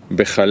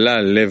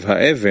בחלל לב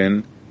האבן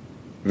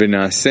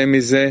ונעשה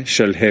מזה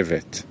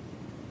שלהבת.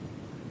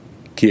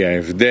 כי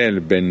ההבדל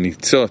בין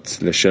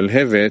ניצוץ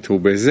לשלהבת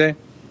הוא בזה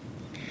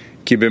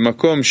כי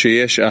במקום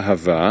שיש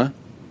אהבה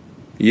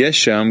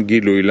יש שם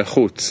גילוי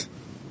לחוץ.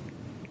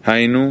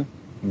 היינו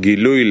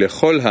גילוי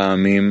לכל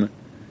העמים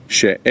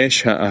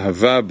שאש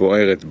האהבה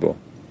בוערת בו.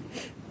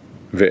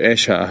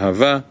 ואש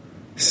האהבה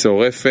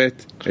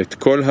שורפת את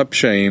כל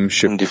הפשעים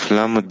die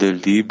Flamme der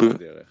Liebe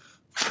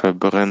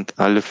verbrennt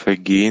alle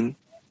Vergehen,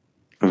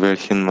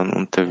 welchen man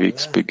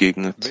unterwegs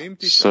begegnet.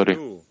 Sorry.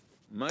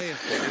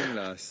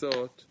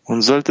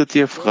 Und solltet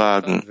ihr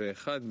fragen,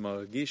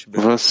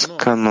 was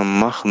kann man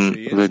machen,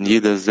 wenn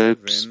jeder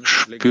selbst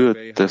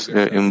spürt, dass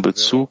er in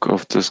Bezug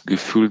auf das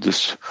Gefühl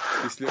des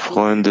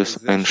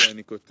Freundes ein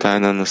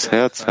steinernes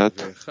Herz hat?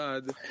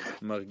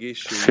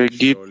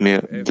 Vergebt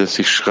mir, dass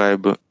ich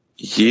schreibe,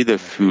 jeder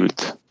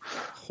fühlt,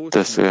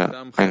 dass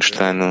er ein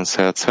steinernes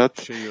Herz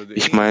hat.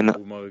 Ich meine,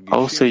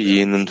 außer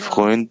jenen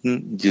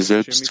Freunden, die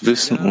selbst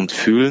wissen und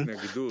fühlen,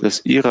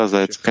 dass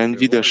ihrerseits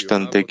kein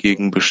Widerstand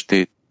dagegen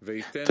besteht,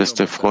 dass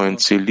der Freund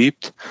sie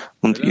liebt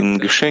und ihnen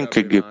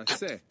Geschenke gibt.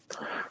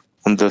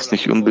 Und das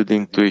nicht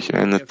unbedingt durch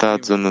eine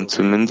Tat, sondern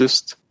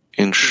zumindest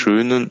in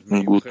schönen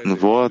und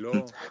guten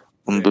Worten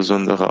und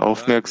besonderer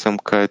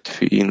Aufmerksamkeit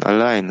für ihn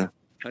alleine.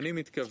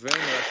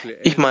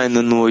 Ich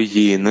meine nur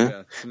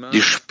jene,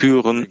 die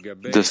spüren,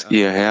 dass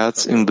ihr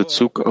Herz in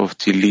Bezug auf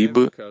die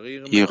Liebe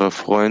ihrer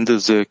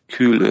Freunde sehr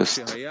kühl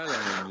ist,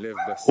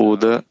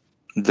 oder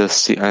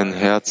dass sie ein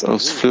Herz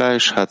aus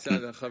Fleisch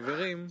hatten,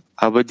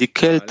 aber die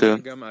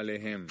Kälte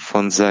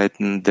von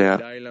Seiten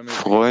der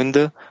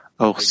Freunde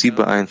auch sie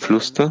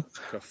beeinflusste,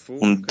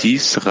 und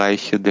dies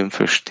reiche dem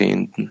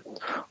Verstehenden,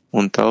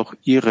 und auch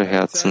ihre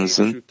Herzen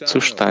sind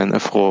zu Stein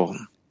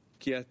erfroren.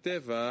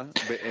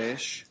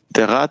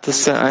 Der Rat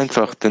ist sehr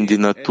einfach, denn die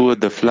Natur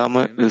der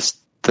Flamme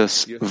ist,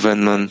 dass,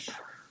 wenn man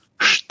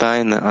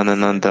Steine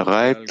aneinander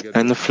reibt,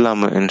 eine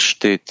Flamme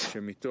entsteht.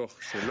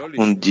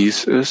 Und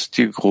dies ist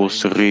die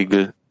große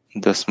Regel,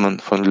 dass man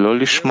von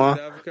Lolishma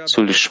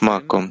zu Lishma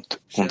kommt,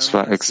 und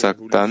zwar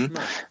exakt dann,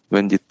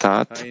 wenn die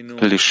Tat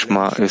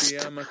Lishma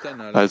ist,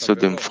 also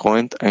dem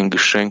Freund ein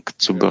Geschenk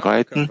zu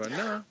bereiten,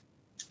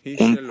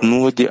 und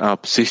nur die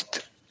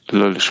Absicht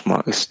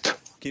Lolishma ist.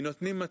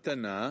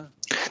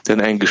 Denn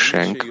ein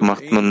Geschenk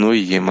macht man nur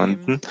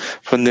jemanden,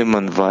 von dem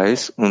man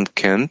weiß und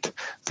kennt,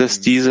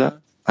 dass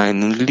dieser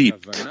einen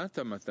liebt.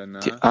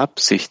 Die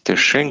Absicht der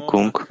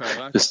Schenkung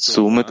ist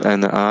somit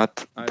eine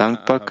Art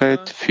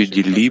Dankbarkeit für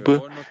die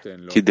Liebe,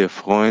 die der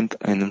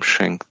Freund einem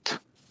schenkt.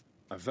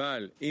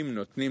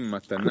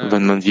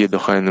 Wenn man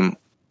jedoch einem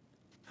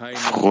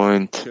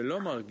Freund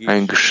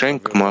ein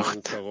Geschenk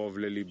macht,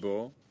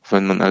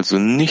 wenn man also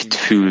nicht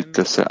fühlt,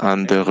 dass er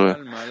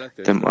andere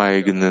dem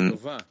eigenen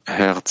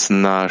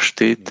Herzen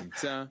nahesteht,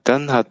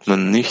 dann hat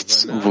man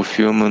nichts,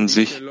 wofür man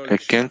sich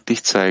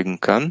erkenntlich zeigen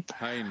kann,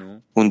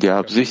 und die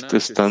Absicht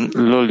ist dann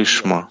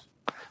Lolishma,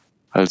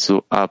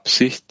 also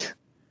Absicht,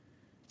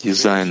 die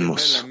sein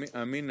muss.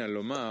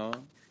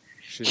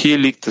 Hier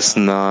liegt es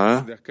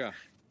nahe,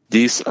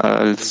 dies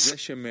als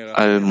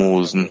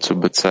Almosen zu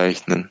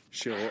bezeichnen,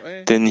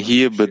 denn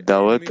hier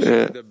bedauert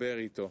er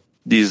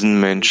diesen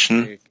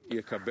Menschen,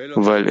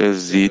 weil er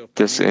sieht,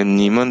 dass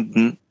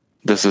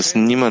es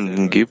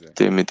niemanden gibt,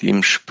 der mit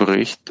ihm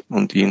spricht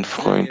und ihn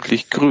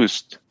freundlich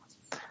grüßt.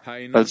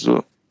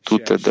 Also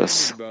tut er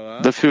das.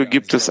 Dafür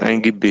gibt es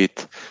ein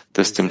Gebet,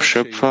 dass der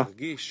Schöpfer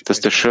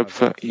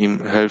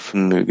ihm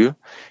helfen möge,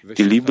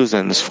 die Liebe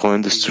seines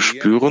Freundes zu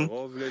spüren,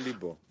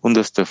 und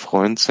dass der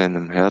Freund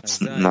seinem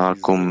Herzen nahe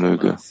kommen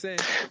möge.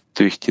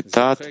 Durch die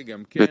Tat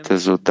wird er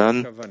so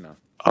dann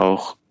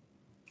auch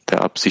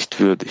der Absicht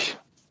würdig.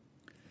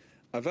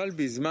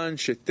 Während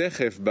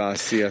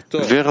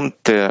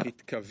der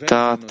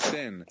Tat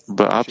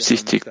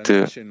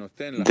beabsichtigte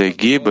der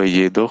Geber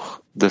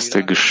jedoch, dass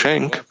das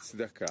Geschenk,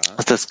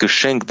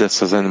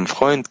 das er seinem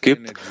Freund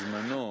gibt,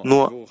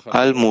 nur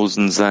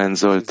Almosen sein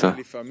sollte,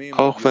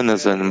 auch wenn er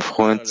seinem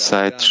Freund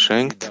Zeit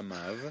schenkt,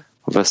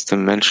 was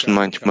dem Menschen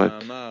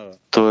manchmal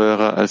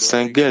teurer als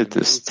sein Geld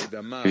ist.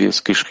 Wie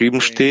es geschrieben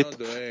steht,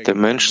 der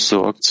Mensch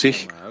sorgt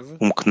sich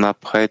um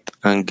Knappheit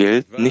an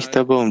Geld, nicht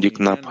aber um die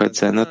Knappheit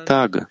seiner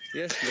Tage.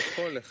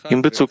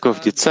 In Bezug auf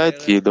die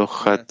Zeit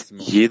jedoch hat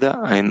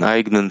jeder einen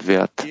eigenen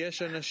Wert,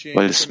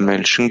 weil es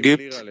Menschen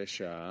gibt,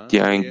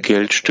 die ein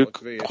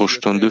Geldstück pro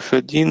Stunde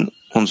verdienen,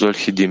 und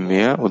solche, die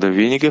mehr oder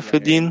weniger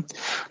verdienen.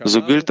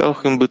 So gilt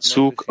auch in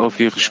Bezug auf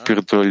ihre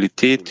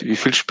Spiritualität, wie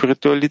viel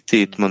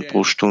Spiritualität man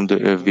pro Stunde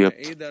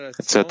erwirbt,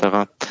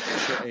 etc.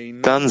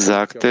 Dann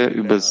sagt er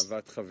über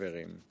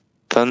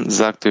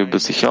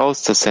sich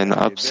aus, dass seine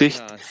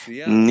Absicht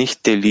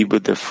nicht der Liebe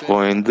der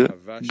Freunde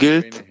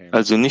gilt,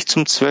 also nicht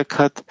zum Zweck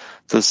hat,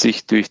 dass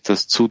sich durch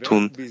das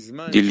Zutun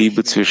die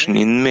Liebe zwischen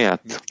ihnen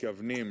mehrt.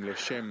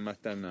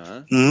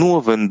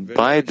 Nur wenn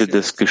beide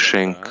das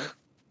Geschenk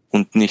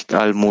und nicht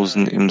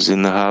Almosen im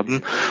Sinne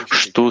haben,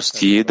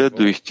 stoßt jeder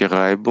durch die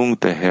Reibung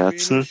der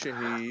Herzen,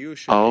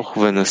 auch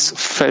wenn es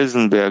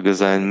Felsenberge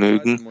sein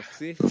mögen,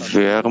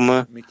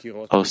 Wärme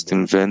aus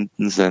den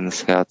Wänden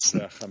seines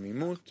Herzens.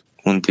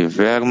 Und die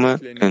Wärme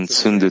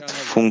entzündet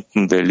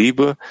Funken der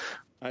Liebe,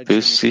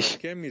 bis sich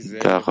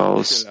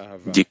daraus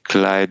die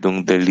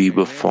Kleidung der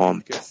Liebe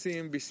formt.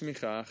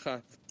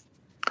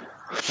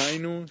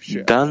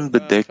 Dann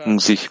bedecken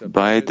sich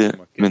beide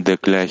mit der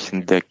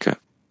gleichen Decke.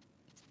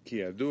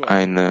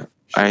 Eine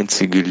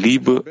einzige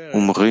Liebe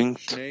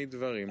umringt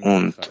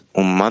und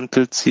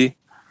ummantelt sie,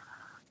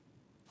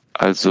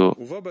 also,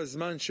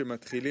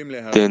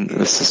 denn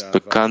es ist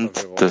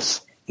bekannt,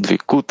 dass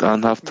Dvikut,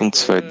 Anhaftung,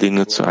 zwei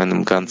Dinge zu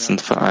einem Ganzen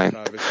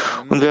vereint.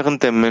 Und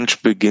während der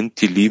Mensch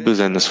beginnt, die Liebe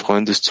seines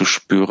Freundes zu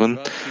spüren,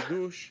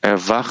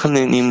 erwachen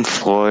in ihm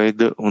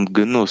Freude und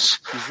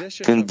Genuss.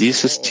 Denn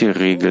dies ist die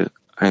Regel.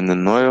 Eine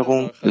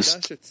Neuerung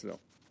ist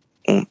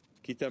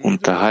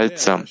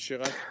unterhaltsam.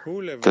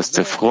 Dass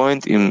der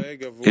Freund ihn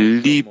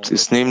liebt,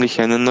 ist nämlich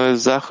eine neue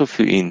Sache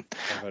für ihn,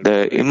 da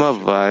er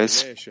immer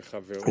weiß,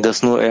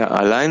 dass nur er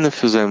alleine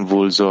für sein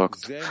Wohl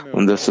sorgt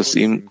und dass es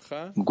ihm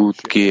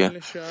gut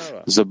gehe.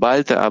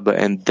 Sobald er aber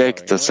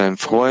entdeckt, dass sein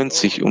Freund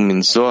sich um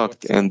ihn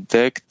sorgt,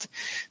 erweckt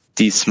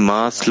dies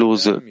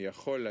maßlose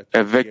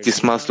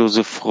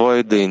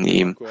Freude in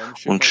ihm,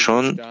 und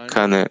schon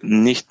kann er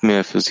nicht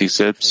mehr für sich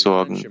selbst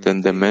sorgen,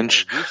 denn der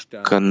Mensch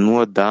kann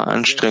nur da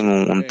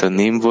Anstrengungen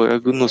unternehmen, wo er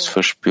Genuss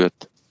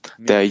verspürt.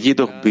 Da er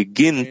jedoch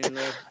beginnt,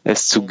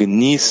 es zu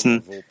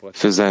genießen,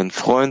 für seinen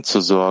Freund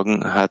zu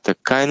sorgen, hat er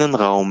keinen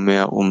Raum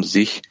mehr, um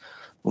sich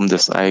um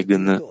das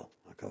eigene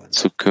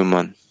zu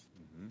kümmern.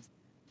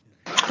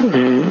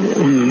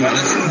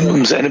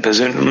 Um sein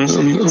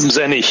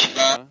Ich.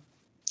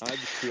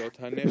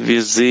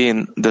 Wir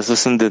sehen, dass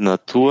es in der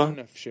Natur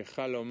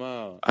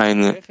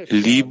eine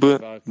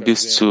Liebe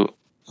bis zur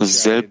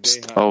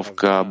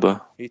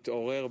Selbstaufgabe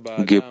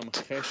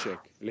gibt.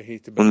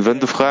 Und wenn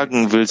du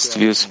fragen willst,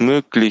 wie es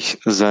möglich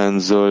sein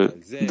soll,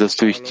 dass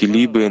durch die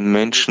Liebe in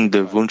Menschen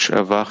der Wunsch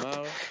erwacht,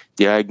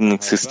 die eigene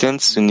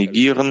Existenz zu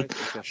negieren,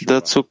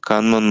 dazu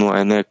kann man nur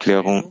eine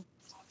Erklärung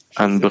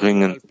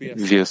anbringen,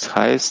 wie es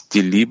heißt,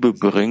 die Liebe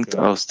bringt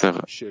aus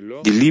der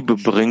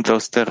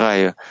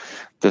Reihe,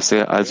 dass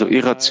er also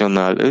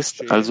irrational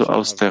ist, also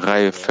aus der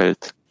Reihe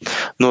fällt.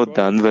 Nur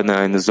dann, wenn er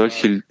eine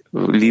solche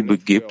Liebe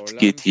gibt,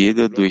 geht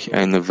jeder durch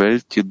eine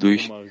Welt, die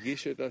durch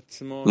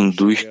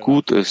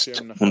gut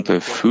ist, und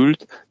er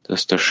fühlt,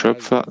 dass der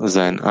Schöpfer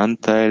seinen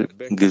Anteil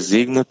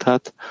gesegnet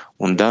hat,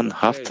 und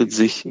dann haftet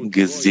sich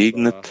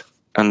gesegnet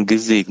an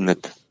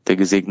gesegnet, der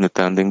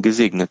Gesegnete an den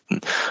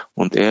Gesegneten,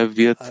 und er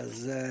wird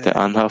der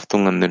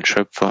Anhaftung an den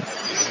Schöpfer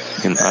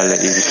in aller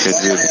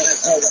Ewigkeit würdig.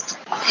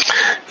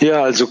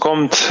 Ja, also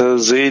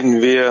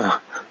sehen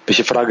wir,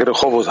 welche Frage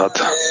Rehovot hat.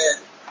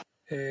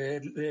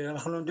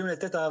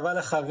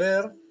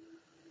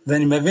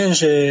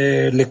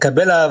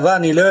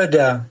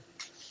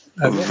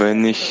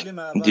 Wenn ich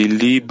die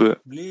Liebe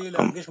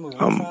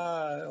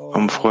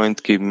am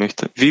Freund geben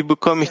möchte, wie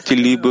bekomme ich die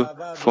Liebe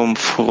vom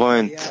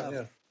Freund?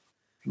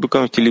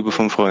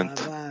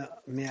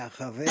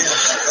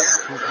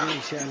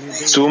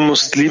 Du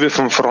musst Liebe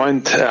vom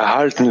Freund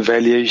erhalten,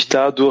 weil ihr euch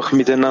dadurch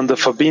miteinander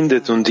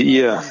verbindet und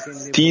ihr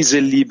diese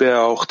Liebe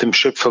auch dem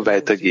Schöpfer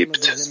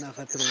weitergebt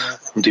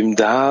und ihm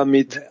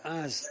damit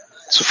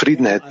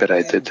Zufriedenheit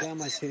bereitet.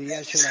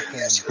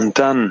 Und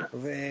dann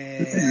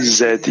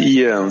seid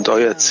ihr und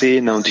euer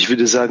Zehner, und ich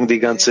würde sagen die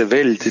ganze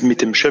Welt,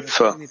 mit dem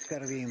Schöpfer.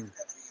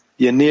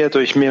 Ihr nähert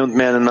euch mehr und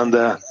mehr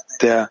aneinander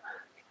der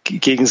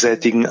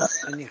gegenseitigen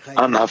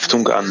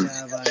Anhaftung an.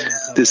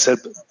 Deshalb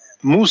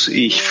muss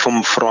ich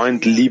vom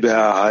Freund Liebe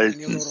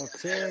erhalten.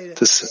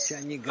 Das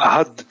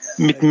hat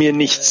mit mir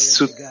nichts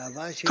zu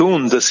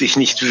tun, dass ich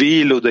nicht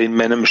will oder in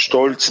meinem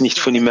Stolz nicht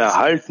von ihm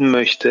erhalten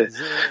möchte.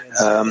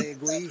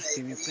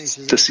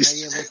 Das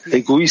ist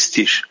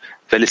egoistisch,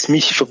 weil es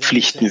mich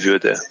verpflichten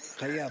würde.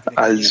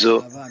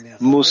 Also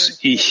muss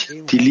ich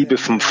die Liebe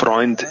vom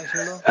Freund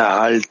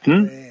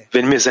erhalten,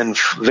 wenn mir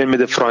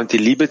der Freund die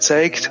Liebe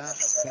zeigt,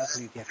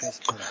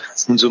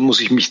 und so muss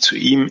ich mich zu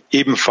ihm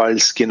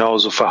ebenfalls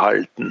genauso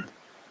verhalten.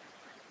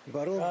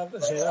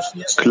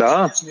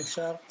 Klar?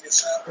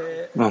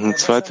 Noch eine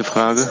zweite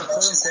Frage.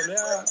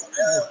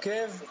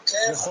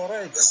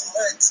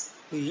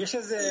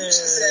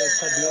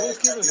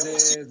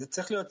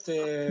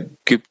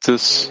 Gibt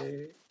es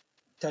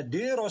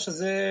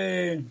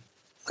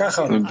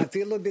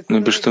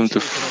eine bestimmte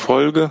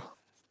Folge?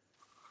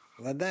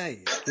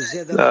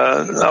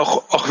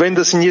 Auch wenn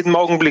das in jedem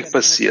Augenblick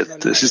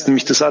passiert. Es ist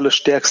nämlich das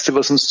Allerstärkste,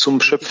 was uns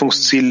zum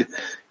Schöpfungsziel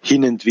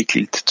hin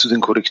entwickelt, zu den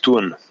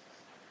Korrekturen.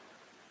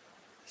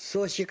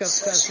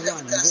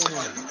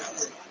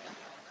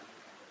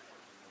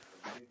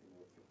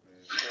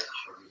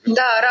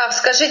 Да, Рав,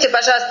 скажите,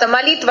 пожалуйста,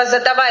 молитва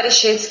за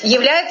товарищей,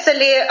 является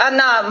ли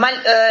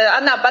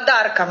она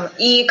подарком?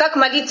 И как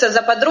молиться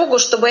за подругу,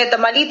 чтобы эта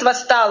молитва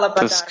стала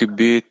подарком? Das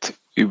Gebet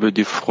über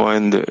die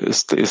Freunde,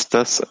 ist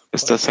das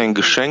ein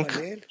Geschenk?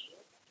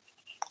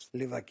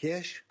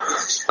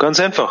 Ganz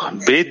einfach,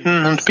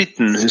 beten und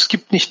bitten. Es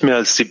gibt nicht mehr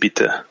als die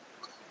Bitte.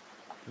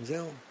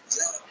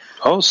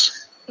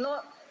 Aus.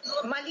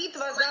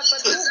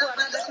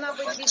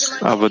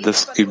 Aber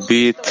das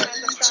Gebet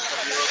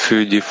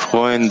für die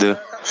Freunde,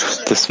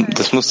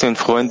 das muss den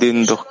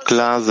Freundinnen doch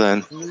klar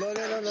sein.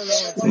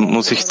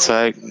 Muss ich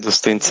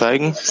das denen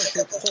zeigen?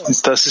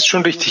 Das ist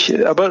schon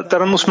richtig, aber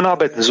daran muss man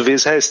arbeiten, so wie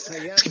es heißt.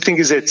 Es gibt ein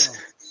Gesetz.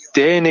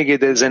 Derjenige,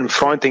 der seinem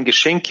Freund ein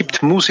Geschenk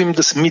gibt, muss ihm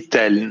das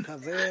mitteilen.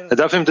 Er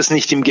darf ihm das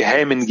nicht im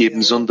Geheimen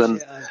geben,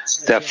 sondern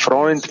der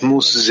Freund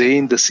muss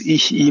sehen, dass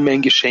ich ihm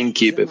ein Geschenk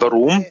gebe.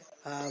 Warum?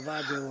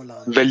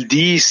 Weil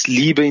dies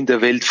Liebe in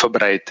der Welt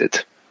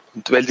verbreitet.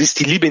 weil dies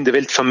die Liebe in der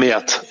Welt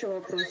vermehrt.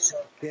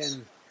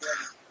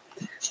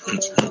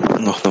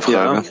 Noch eine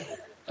Frage.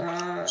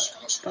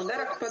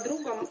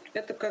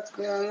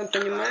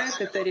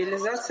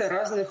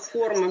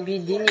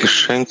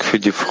 Geschenk für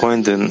die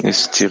Freundin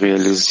ist die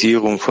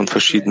Realisierung von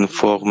verschiedenen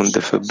Formen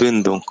der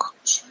Verbindung.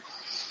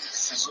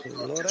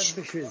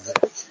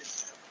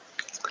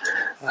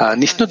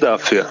 Nicht nur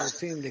dafür.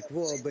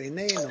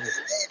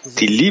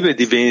 Die Liebe,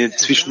 die wir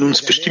zwischen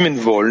uns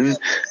bestimmen wollen,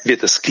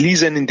 wird das Glied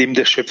sein, in dem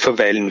der Schöpfer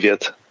weilen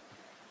wird.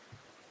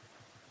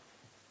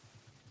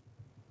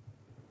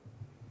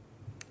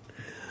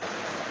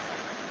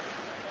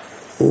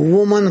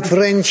 Woman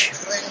French.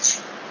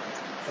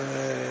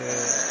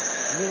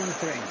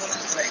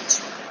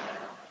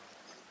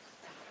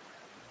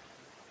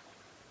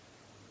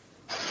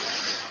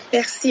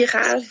 Merci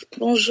Rav,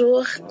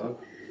 bonjour.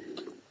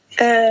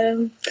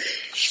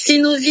 Si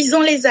nous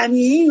visons les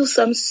amis, nous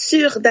sommes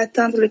sûrs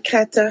d'atteindre le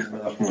Créateur.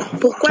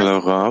 Pourquoi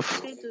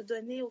Rav, de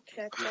donner au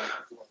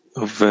Créateur?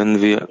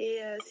 wenn wir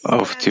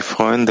auf die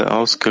Freunde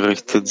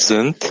ausgerichtet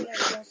sind,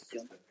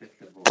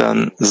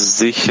 dann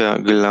sicher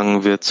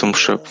gelangen wir zum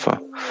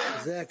Schöpfer.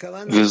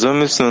 Wieso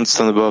müssen wir uns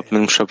dann überhaupt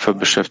mit dem Schöpfer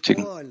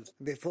beschäftigen?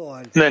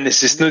 Nein,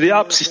 es ist nur die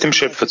Absicht, dem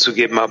Schöpfer zu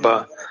geben,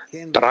 aber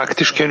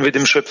praktisch können wir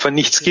dem Schöpfer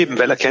nichts geben,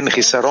 weil er keinen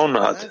Chisaron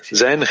hat.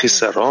 Sein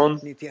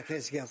Chisaron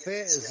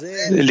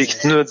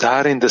liegt nur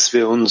darin, dass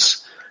wir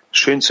uns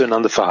schön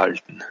zueinander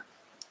verhalten.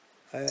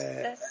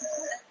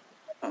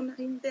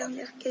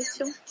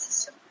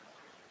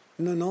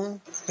 Non,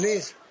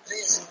 please.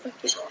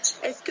 Okay.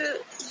 Est-ce que,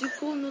 du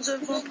coup, nous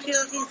devons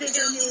prioriser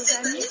donner aux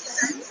amis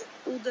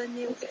ou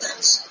donner au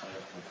Créateur?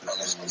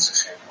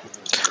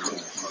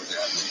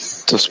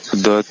 Das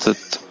bedeutet,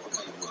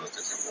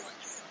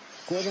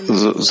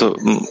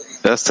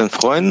 erst den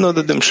Freunden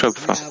oder dem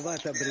Schöpfer?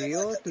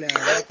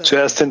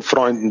 Zuerst den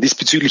Freunden.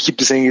 Diesbezüglich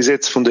gibt es ein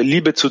Gesetz von der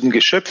Liebe zu den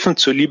Geschöpfen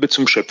zur Liebe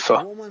zum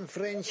Schöpfer.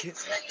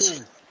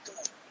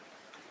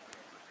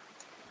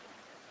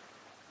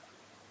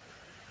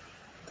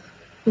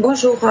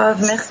 Bonjour,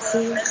 merci.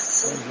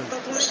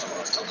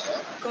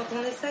 Quand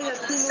on essaye à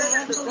tout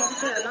moment de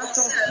penser à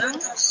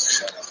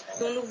l'intention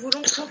dont nous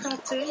voulons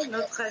contenter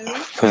notre ami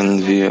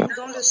Wenn wir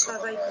dans le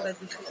travail pour la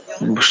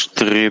diffusion,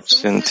 bestrebt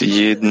sind,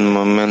 jeden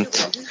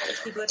Moment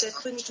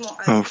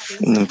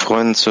den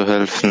Freunden zu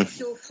helfen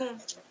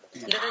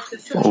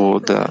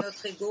oder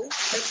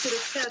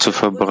zu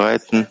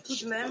verbreiten,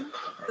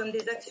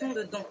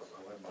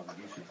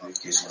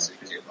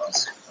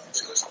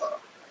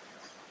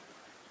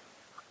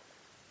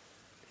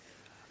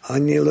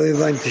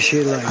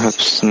 habe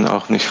es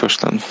auch nicht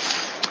verstanden.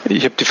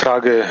 Ich habe die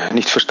Frage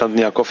nicht verstanden,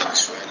 Jakob.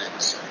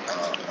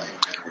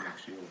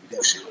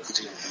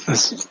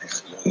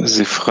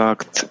 Sie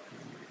fragt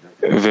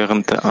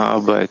während der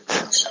Arbeit,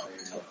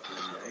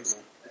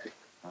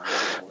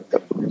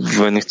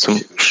 wenn ich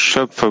zum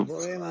Schöpfer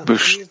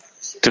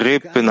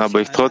bestrebt bin,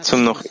 aber ich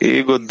trotzdem noch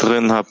Ego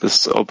drin habe,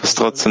 ob es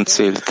trotzdem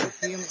zählt.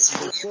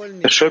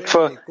 Der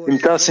Schöpfer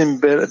nimmt das in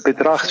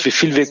Betracht, wie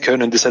viel wir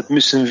können. Deshalb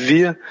müssen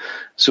wir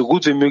so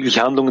gut wie möglich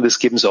Handlungen des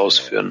Gebens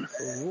ausführen.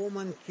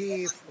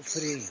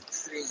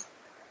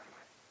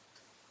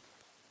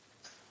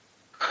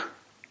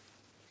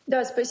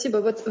 Да, спасибо.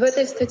 Вот в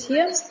этой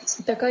статье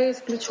такая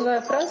есть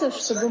ключевая фраза,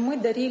 чтобы мы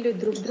дарили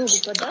друг другу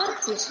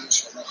подарки.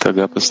 Da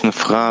gab es eine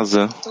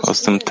Phrase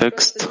aus dem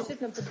Text.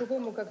 Действительно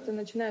по-другому как-то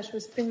начинаешь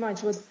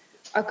воспринимать. Вот,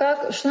 а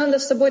как, что надо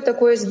с собой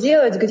такое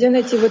сделать? Где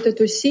найти вот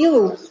эту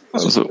силу?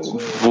 Also,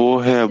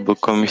 woher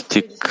bekomme ich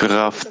die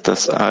Kraft,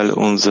 dass all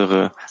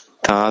unsere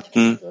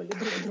Taten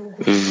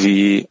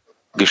wie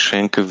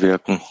Geschenke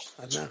wirken?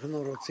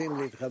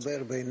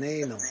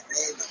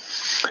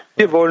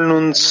 Wir wollen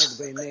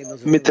uns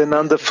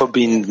miteinander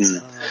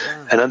verbinden,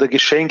 einander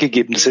Geschenke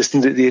geben, das heißt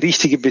die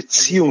richtige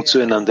Beziehung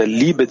zueinander,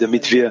 Liebe,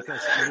 damit wir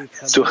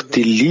durch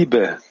die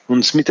Liebe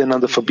uns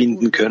miteinander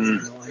verbinden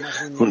können.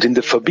 Und in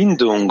der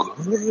Verbindung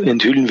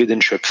enthüllen wir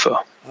den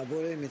Schöpfer.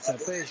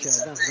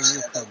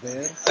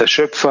 Der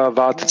Schöpfer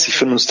erwartet sich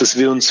von uns, dass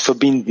wir uns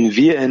verbinden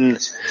wie ein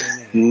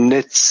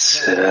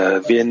Netz,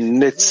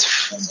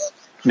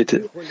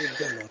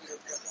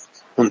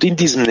 und in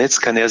diesem Netz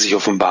kann er sich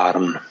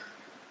offenbaren.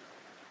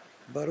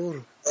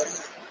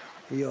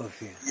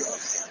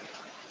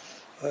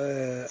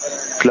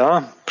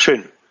 Klar?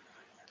 Schön.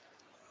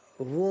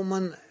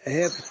 Woman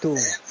have to.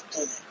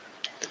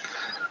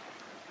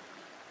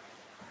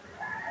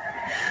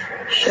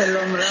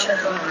 Shalom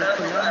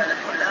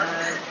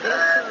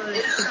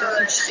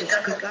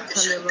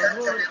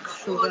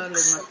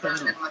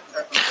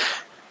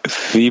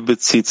Wie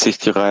bezieht sich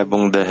die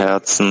Reibung der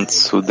Herzen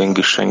zu den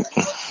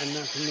Geschenken?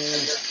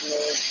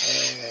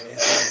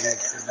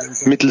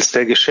 Mittels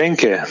der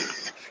Geschenke,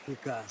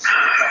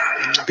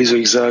 wie soll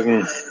ich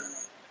sagen,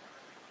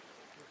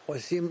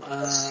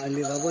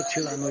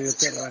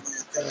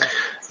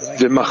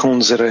 wir machen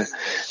unsere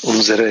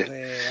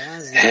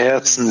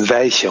Herzen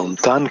weicher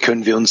und dann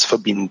können wir uns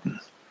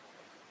verbinden.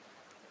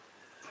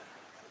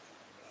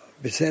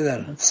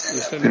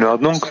 In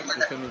Ordnung?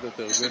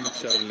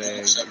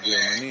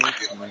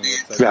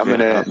 Wir haben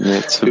eine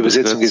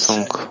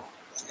Übersetzung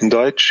in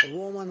Deutsch.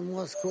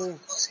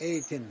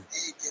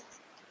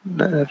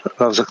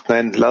 Rav sagt,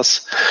 nein,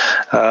 lass.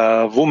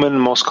 Woman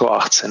Moskau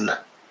 18.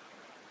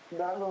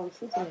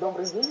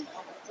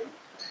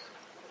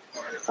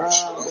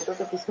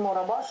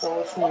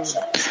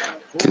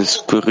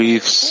 Des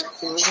Briefs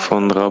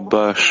von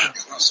Rabash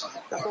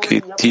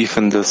geht tief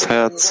in das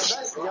Herz.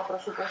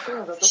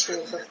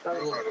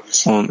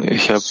 Und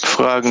ich habe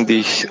Fragen,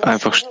 die ich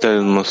einfach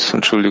stellen muss.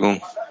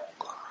 Entschuldigung.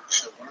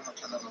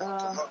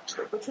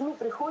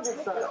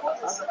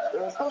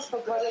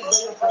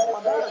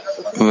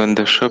 Wenn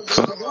der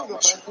Schöpfer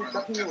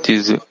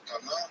diese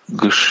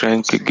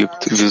Geschenke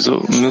gibt, wieso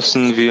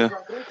müssen wir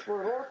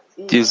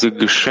diese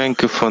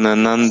Geschenke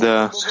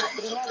voneinander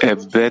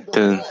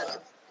erbetteln?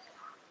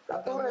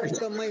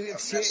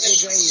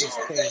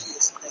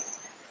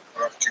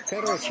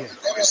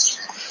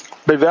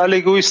 Weil wir alle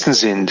Egoisten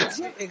sind.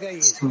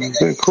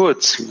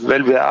 Kurz,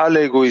 weil wir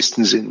alle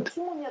Egoisten sind.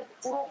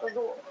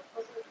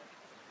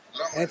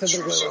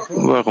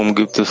 Warum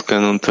gibt es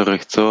keinen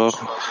Unterricht so?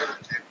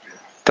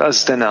 Das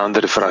ist eine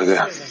andere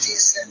Frage.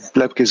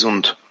 Bleib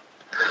gesund.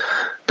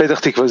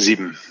 Petach Tikva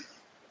 7.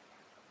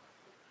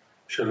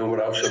 Shalom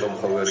Rav,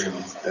 Shalom Chaverim.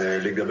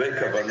 Legabei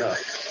Kavanah.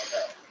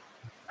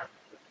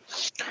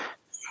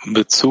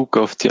 Bezug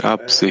auf die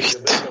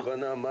Absicht,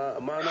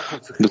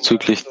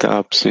 bezüglich der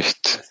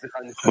Absicht,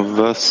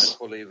 was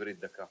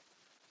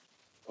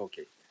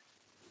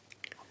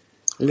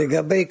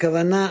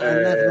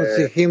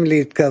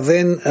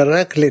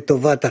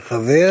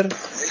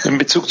in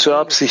Bezug zur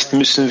Absicht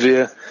müssen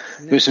wir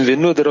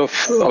nur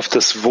darauf, auf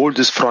das Wohl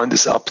des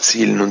Freundes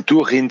abzielen und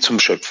durch ihn zum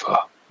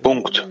Schöpfer.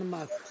 Punkt.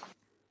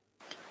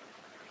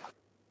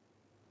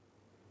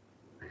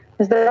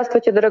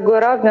 Здравствуйте, дорогой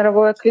Рав,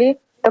 мировой Акли.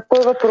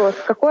 Такой вопрос.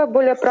 Какое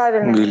более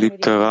правильное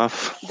Geliebter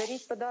Rav,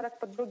 дарить подарок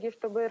подруге,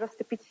 чтобы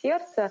растопить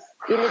сердце,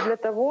 или для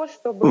того,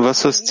 чтобы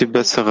was ist die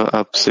bessere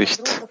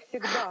Absicht?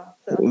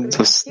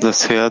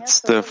 Das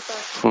Herz der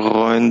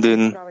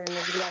Freundin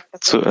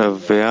zu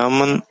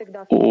erwärmen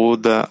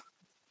oder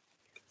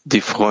die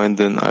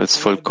Freundin als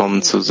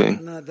vollkommen zu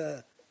sehen?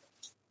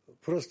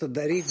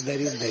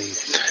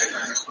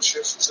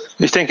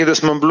 Ich denke,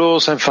 dass man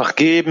bloß einfach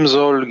geben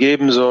soll,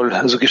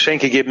 also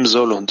Geschenke geben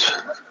soll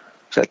und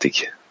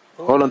fertig.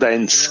 Holland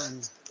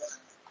 1.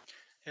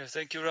 Yes,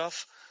 thank you,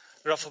 Rav.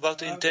 Rav, about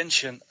the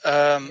intention.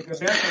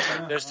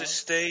 There's this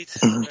state.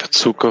 In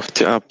Bezug auf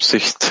die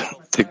Absicht,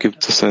 da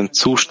gibt es einen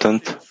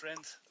Zustand,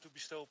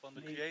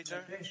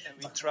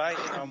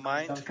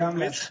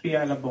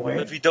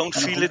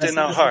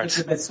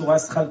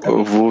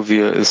 wo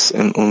wir es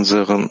in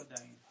unseren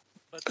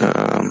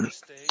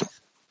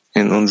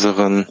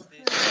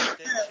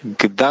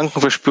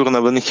Gedanken verspüren,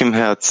 aber nicht im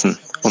Herzen.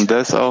 Und da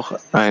ist auch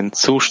ein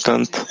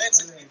Zustand,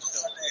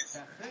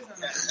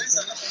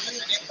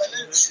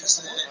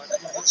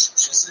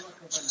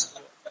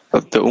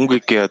 der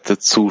umgekehrte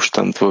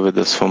Zustand, wo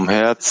wir vom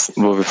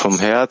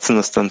Herzen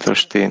das dann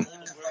verstehen.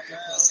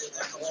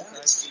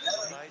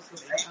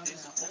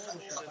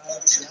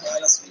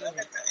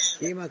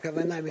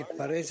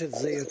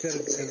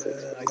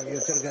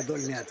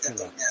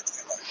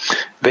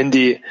 Wenn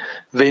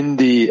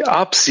die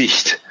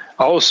Absicht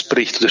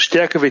ausbricht oder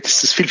stärker wird,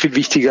 ist das viel, viel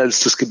wichtiger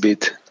als das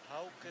Gebet.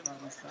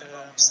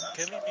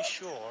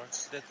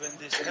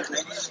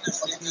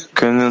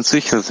 Können wir uns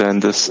sicher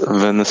sein, dass,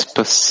 wenn es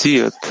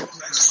passiert,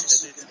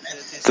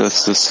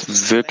 dass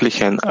es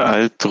wirklich ein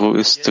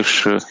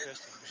altruistisches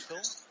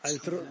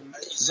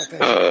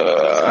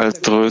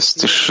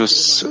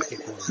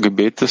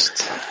Gebet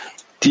ist?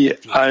 Die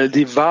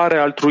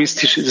wahre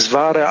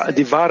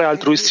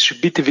altruistische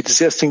Bitte wird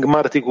es erst in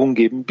Gemartigung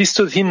geben. Bis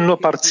dorthin nur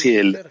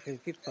partiell.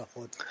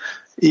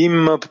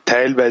 Immer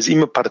teilweise,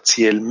 immer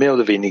partiell, mehr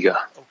oder weniger.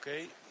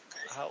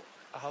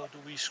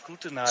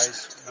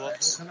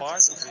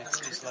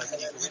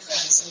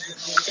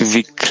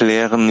 Wie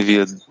klären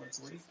wir,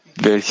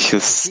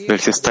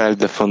 welches Teil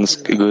davon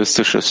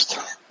egoistisch ist?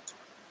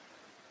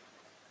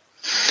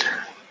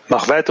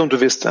 Mach weiter und du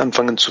wirst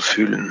anfangen zu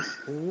fühlen.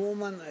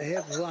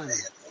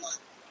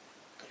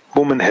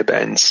 Woman Heb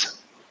 1.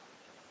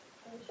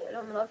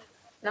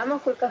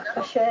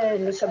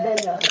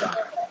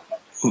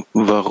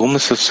 Warum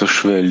ist es so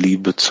schwer,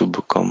 Liebe zu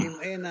bekommen?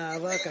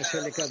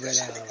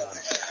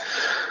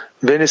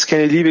 Wenn es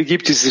keine Liebe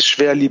gibt, ist es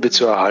schwer, Liebe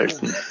zu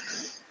erhalten.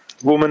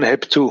 Woman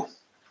Heb 2.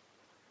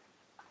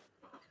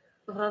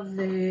 רב,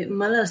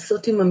 מה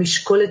לעשות עם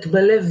המשקולת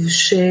בלב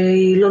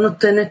שהיא לא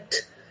נותנת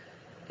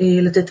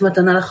לתת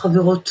מתנה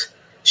לחברות,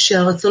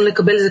 שהרצון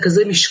לקבל זה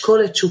כזה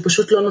משקולת שהוא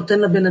פשוט לא נותן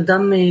לבן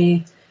אדם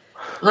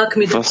רק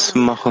מדי. Was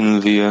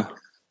machen wir?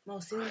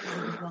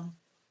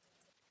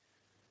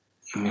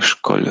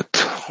 Mischkollet.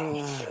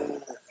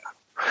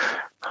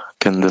 Ich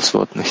kenne das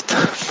Wort nicht.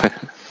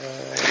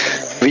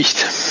 Wicht.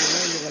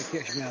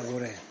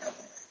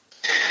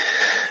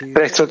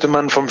 Vielleicht sollte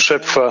man vom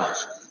Schöpfer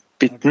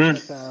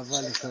bitten,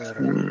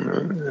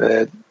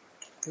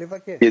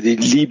 ja,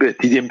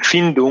 die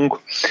Empfindung,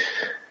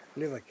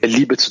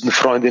 Liebe zu den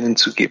Freundinnen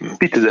zu geben.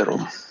 Bitte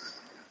darum.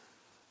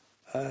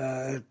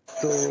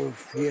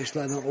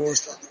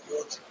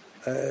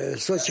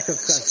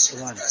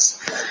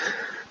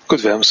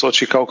 Gut, wir haben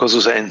Sochi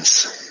Kaukasus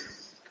 1.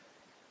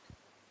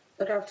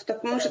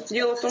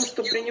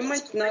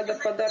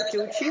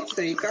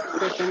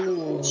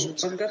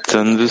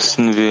 Dann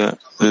müssen wir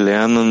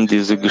lernen,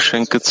 diese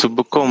Geschenke zu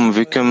bekommen.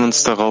 Wie können wir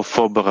uns darauf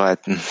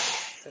vorbereiten?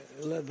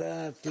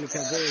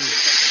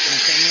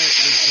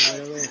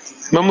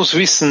 Man muss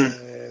wissen,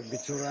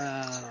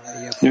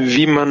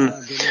 wie man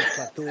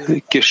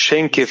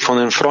Geschenke von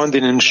den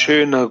Freundinnen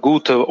schöner,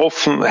 guter,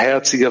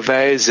 offenherziger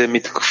Weise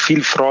mit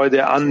viel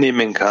Freude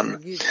annehmen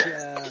kann.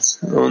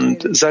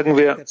 Und sagen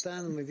wir,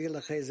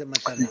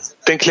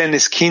 dein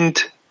kleines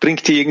Kind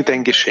bringt dir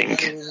irgendein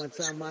Geschenk.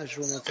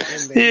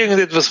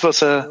 Irgendetwas,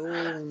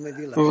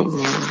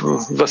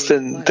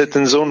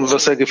 den Sohn,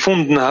 was er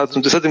gefunden hat,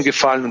 und das hat ihm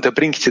gefallen, und er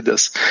bringt dir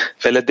das,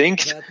 weil er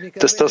denkt,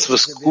 dass das,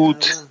 was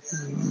gut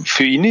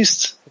für ihn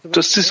ist,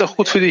 das ist auch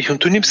gut für dich,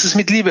 und du nimmst es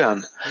mit Liebe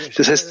an.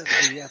 Das heißt,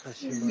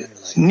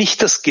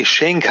 nicht das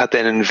Geschenk hat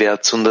einen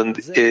Wert, sondern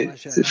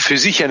für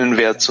sich einen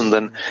Wert,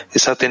 sondern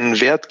es hat einen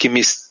Wert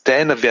gemäß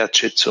deiner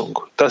Wertschätzung.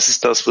 Das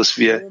ist das, was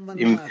wir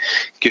im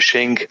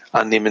Geschenk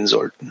annehmen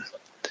sollten.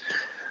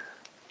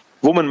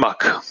 Wo man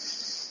mag.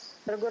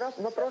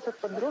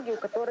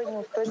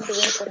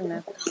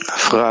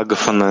 Frage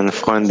von einer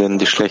Freundin,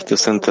 die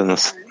schlechtes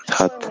Internet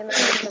hat.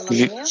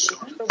 Wie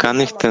kann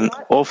ich denn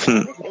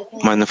offen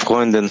meine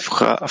Freundin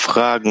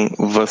fragen,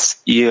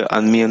 was ihr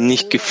an mir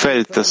nicht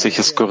gefällt, dass ich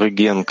es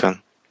korrigieren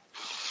kann?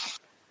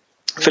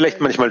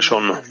 Vielleicht manchmal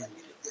schon.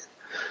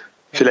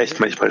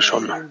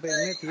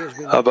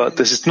 Aber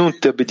das ist nur unter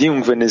der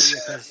Bedingung, wenn es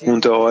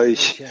unter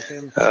euch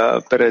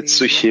bereits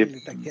solche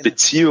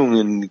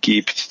Beziehungen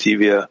gibt,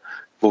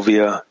 wo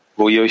ihr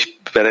euch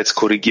bereits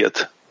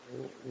korrigiert.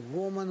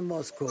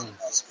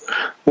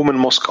 Woman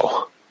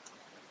Moskau.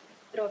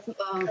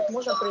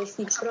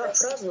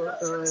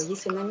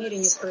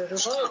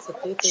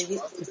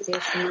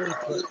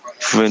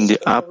 Wenn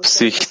die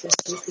Absicht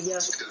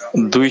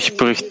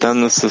durchbricht,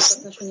 dann ist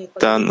es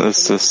das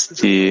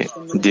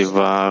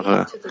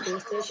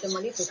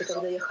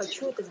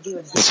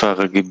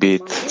wahre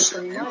Gebet.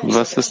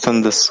 Was ist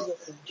dann das?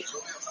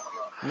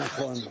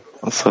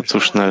 Das war zu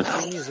schnell.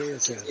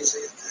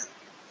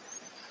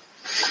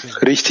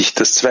 Richtig,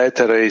 das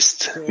Zweitere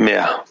ist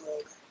mehr.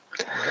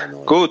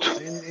 Gut.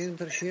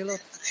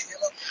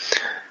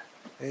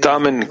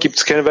 Damen, gibt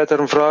es keine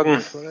weiteren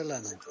Fragen?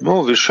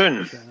 Oh, wie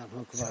schön.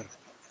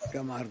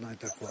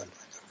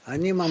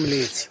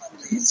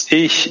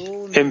 Ich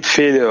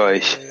empfehle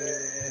euch,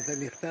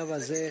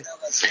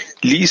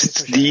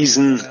 liest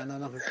diesen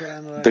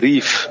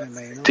Brief,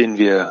 den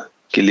wir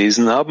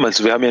gelesen haben.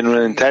 Also wir haben ja nur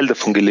einen Teil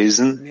davon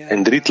gelesen,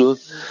 ein Drittel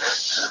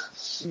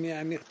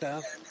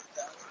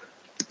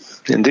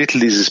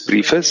dieses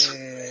Briefes.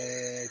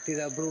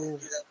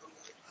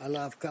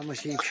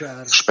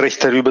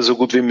 Sprecht darüber so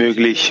gut wie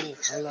möglich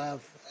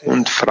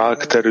und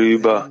fragt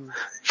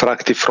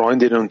die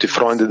Freundinnen und die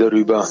Freunde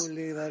darüber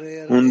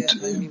und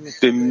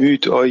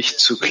bemüht euch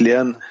zu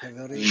klären,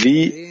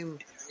 wie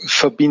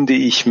verbinde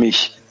ich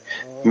mich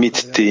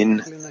mit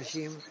den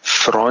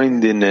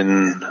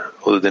Freundinnen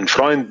oder den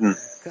Freunden,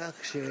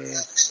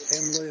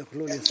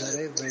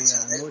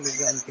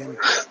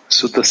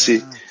 so dass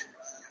sie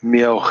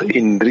mir auch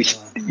in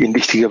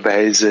richtiger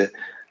Weise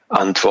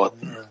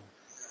antworten.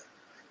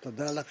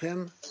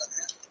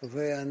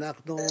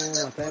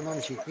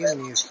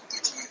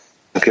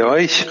 Danke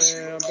euch.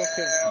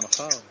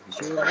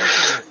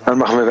 Dann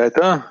machen wir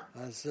weiter.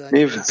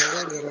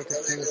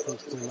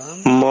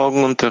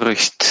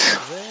 Morgenunterricht.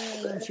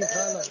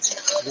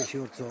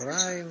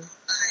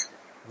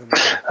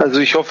 Also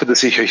ich hoffe,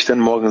 dass ich euch dann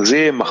morgen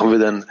sehe. Machen wir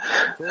dann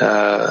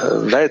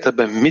weiter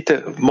beim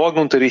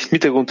Morgenunterricht,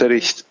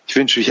 Mittagunterricht. Ich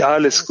wünsche euch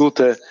alles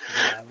Gute,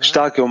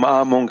 starke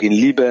Umarmung in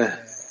Liebe.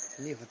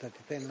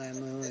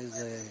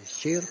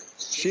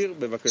 שיר,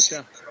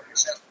 בבקשה.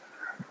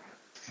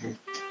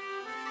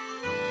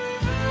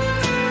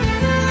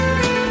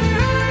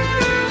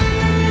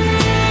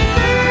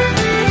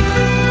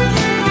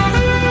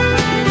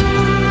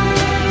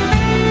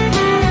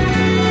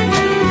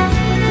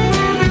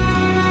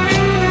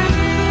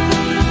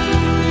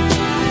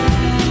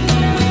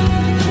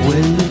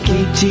 When the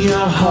gate to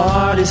your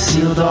heart is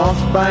sealed off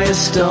by a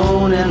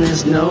stone and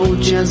there's no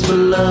chance for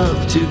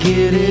love to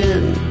get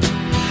in,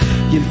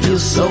 you feel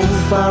so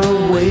far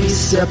away,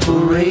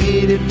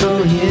 separated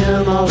from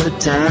him all the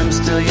time,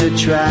 still you're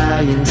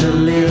trying to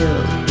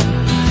live.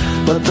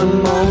 But the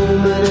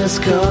moment has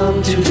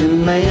come to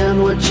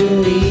demand what you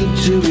need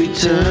to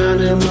return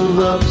and move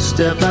up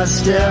step by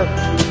step.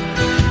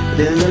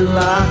 Then the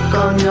lock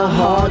on your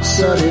heart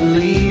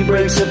suddenly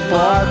breaks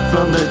apart.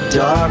 From the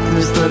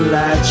darkness, the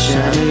light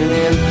shining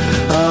in.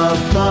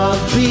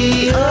 Above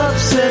the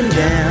ups and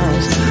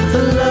downs,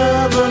 the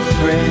love of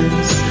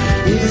friends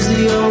is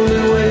the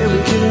only way we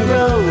can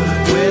grow.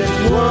 With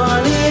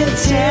one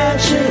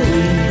intention,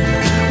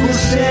 we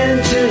will send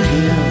to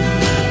him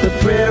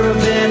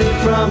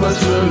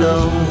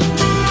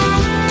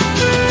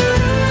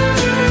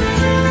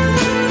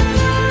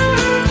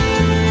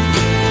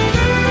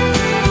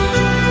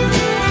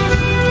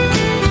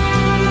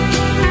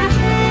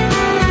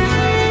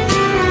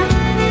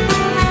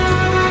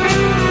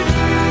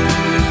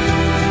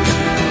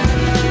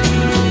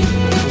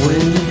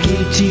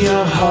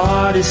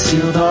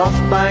sealed off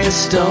by a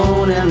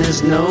stone, and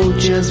there's no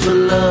chance for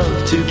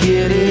love to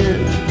get in.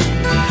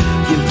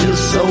 You feel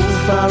so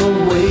far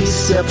away,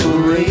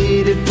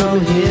 separated from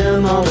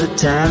him all the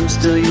time,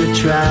 still you're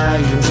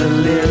trying to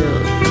live.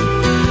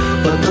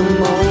 But the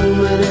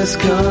moment has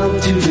come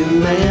to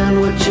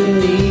demand what you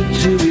need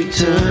to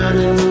return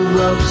and move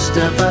up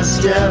step by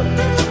step.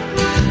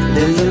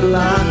 Then the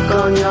lock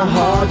on your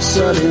heart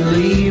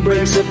suddenly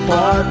breaks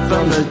apart.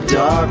 From the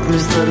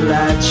darkness, the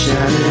light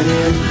shining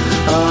in.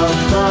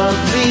 Above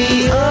the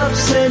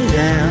ups and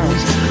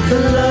downs, the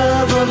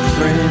love of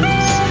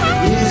friends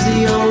is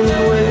the only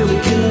way we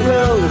can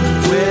grow.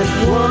 With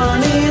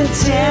one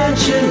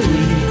intention,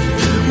 we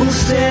will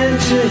send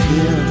to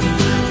him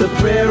the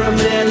prayer of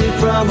many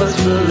from us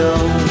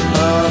below.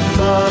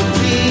 Above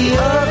the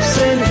ups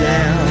and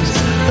downs,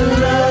 the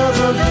love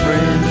of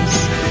friends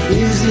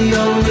is the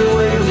only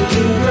way we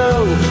can grow.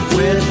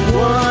 With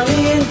one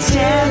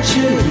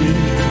intention,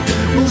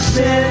 we will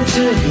send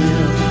to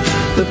him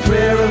the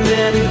prayer of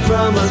many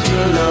from us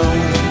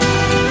below.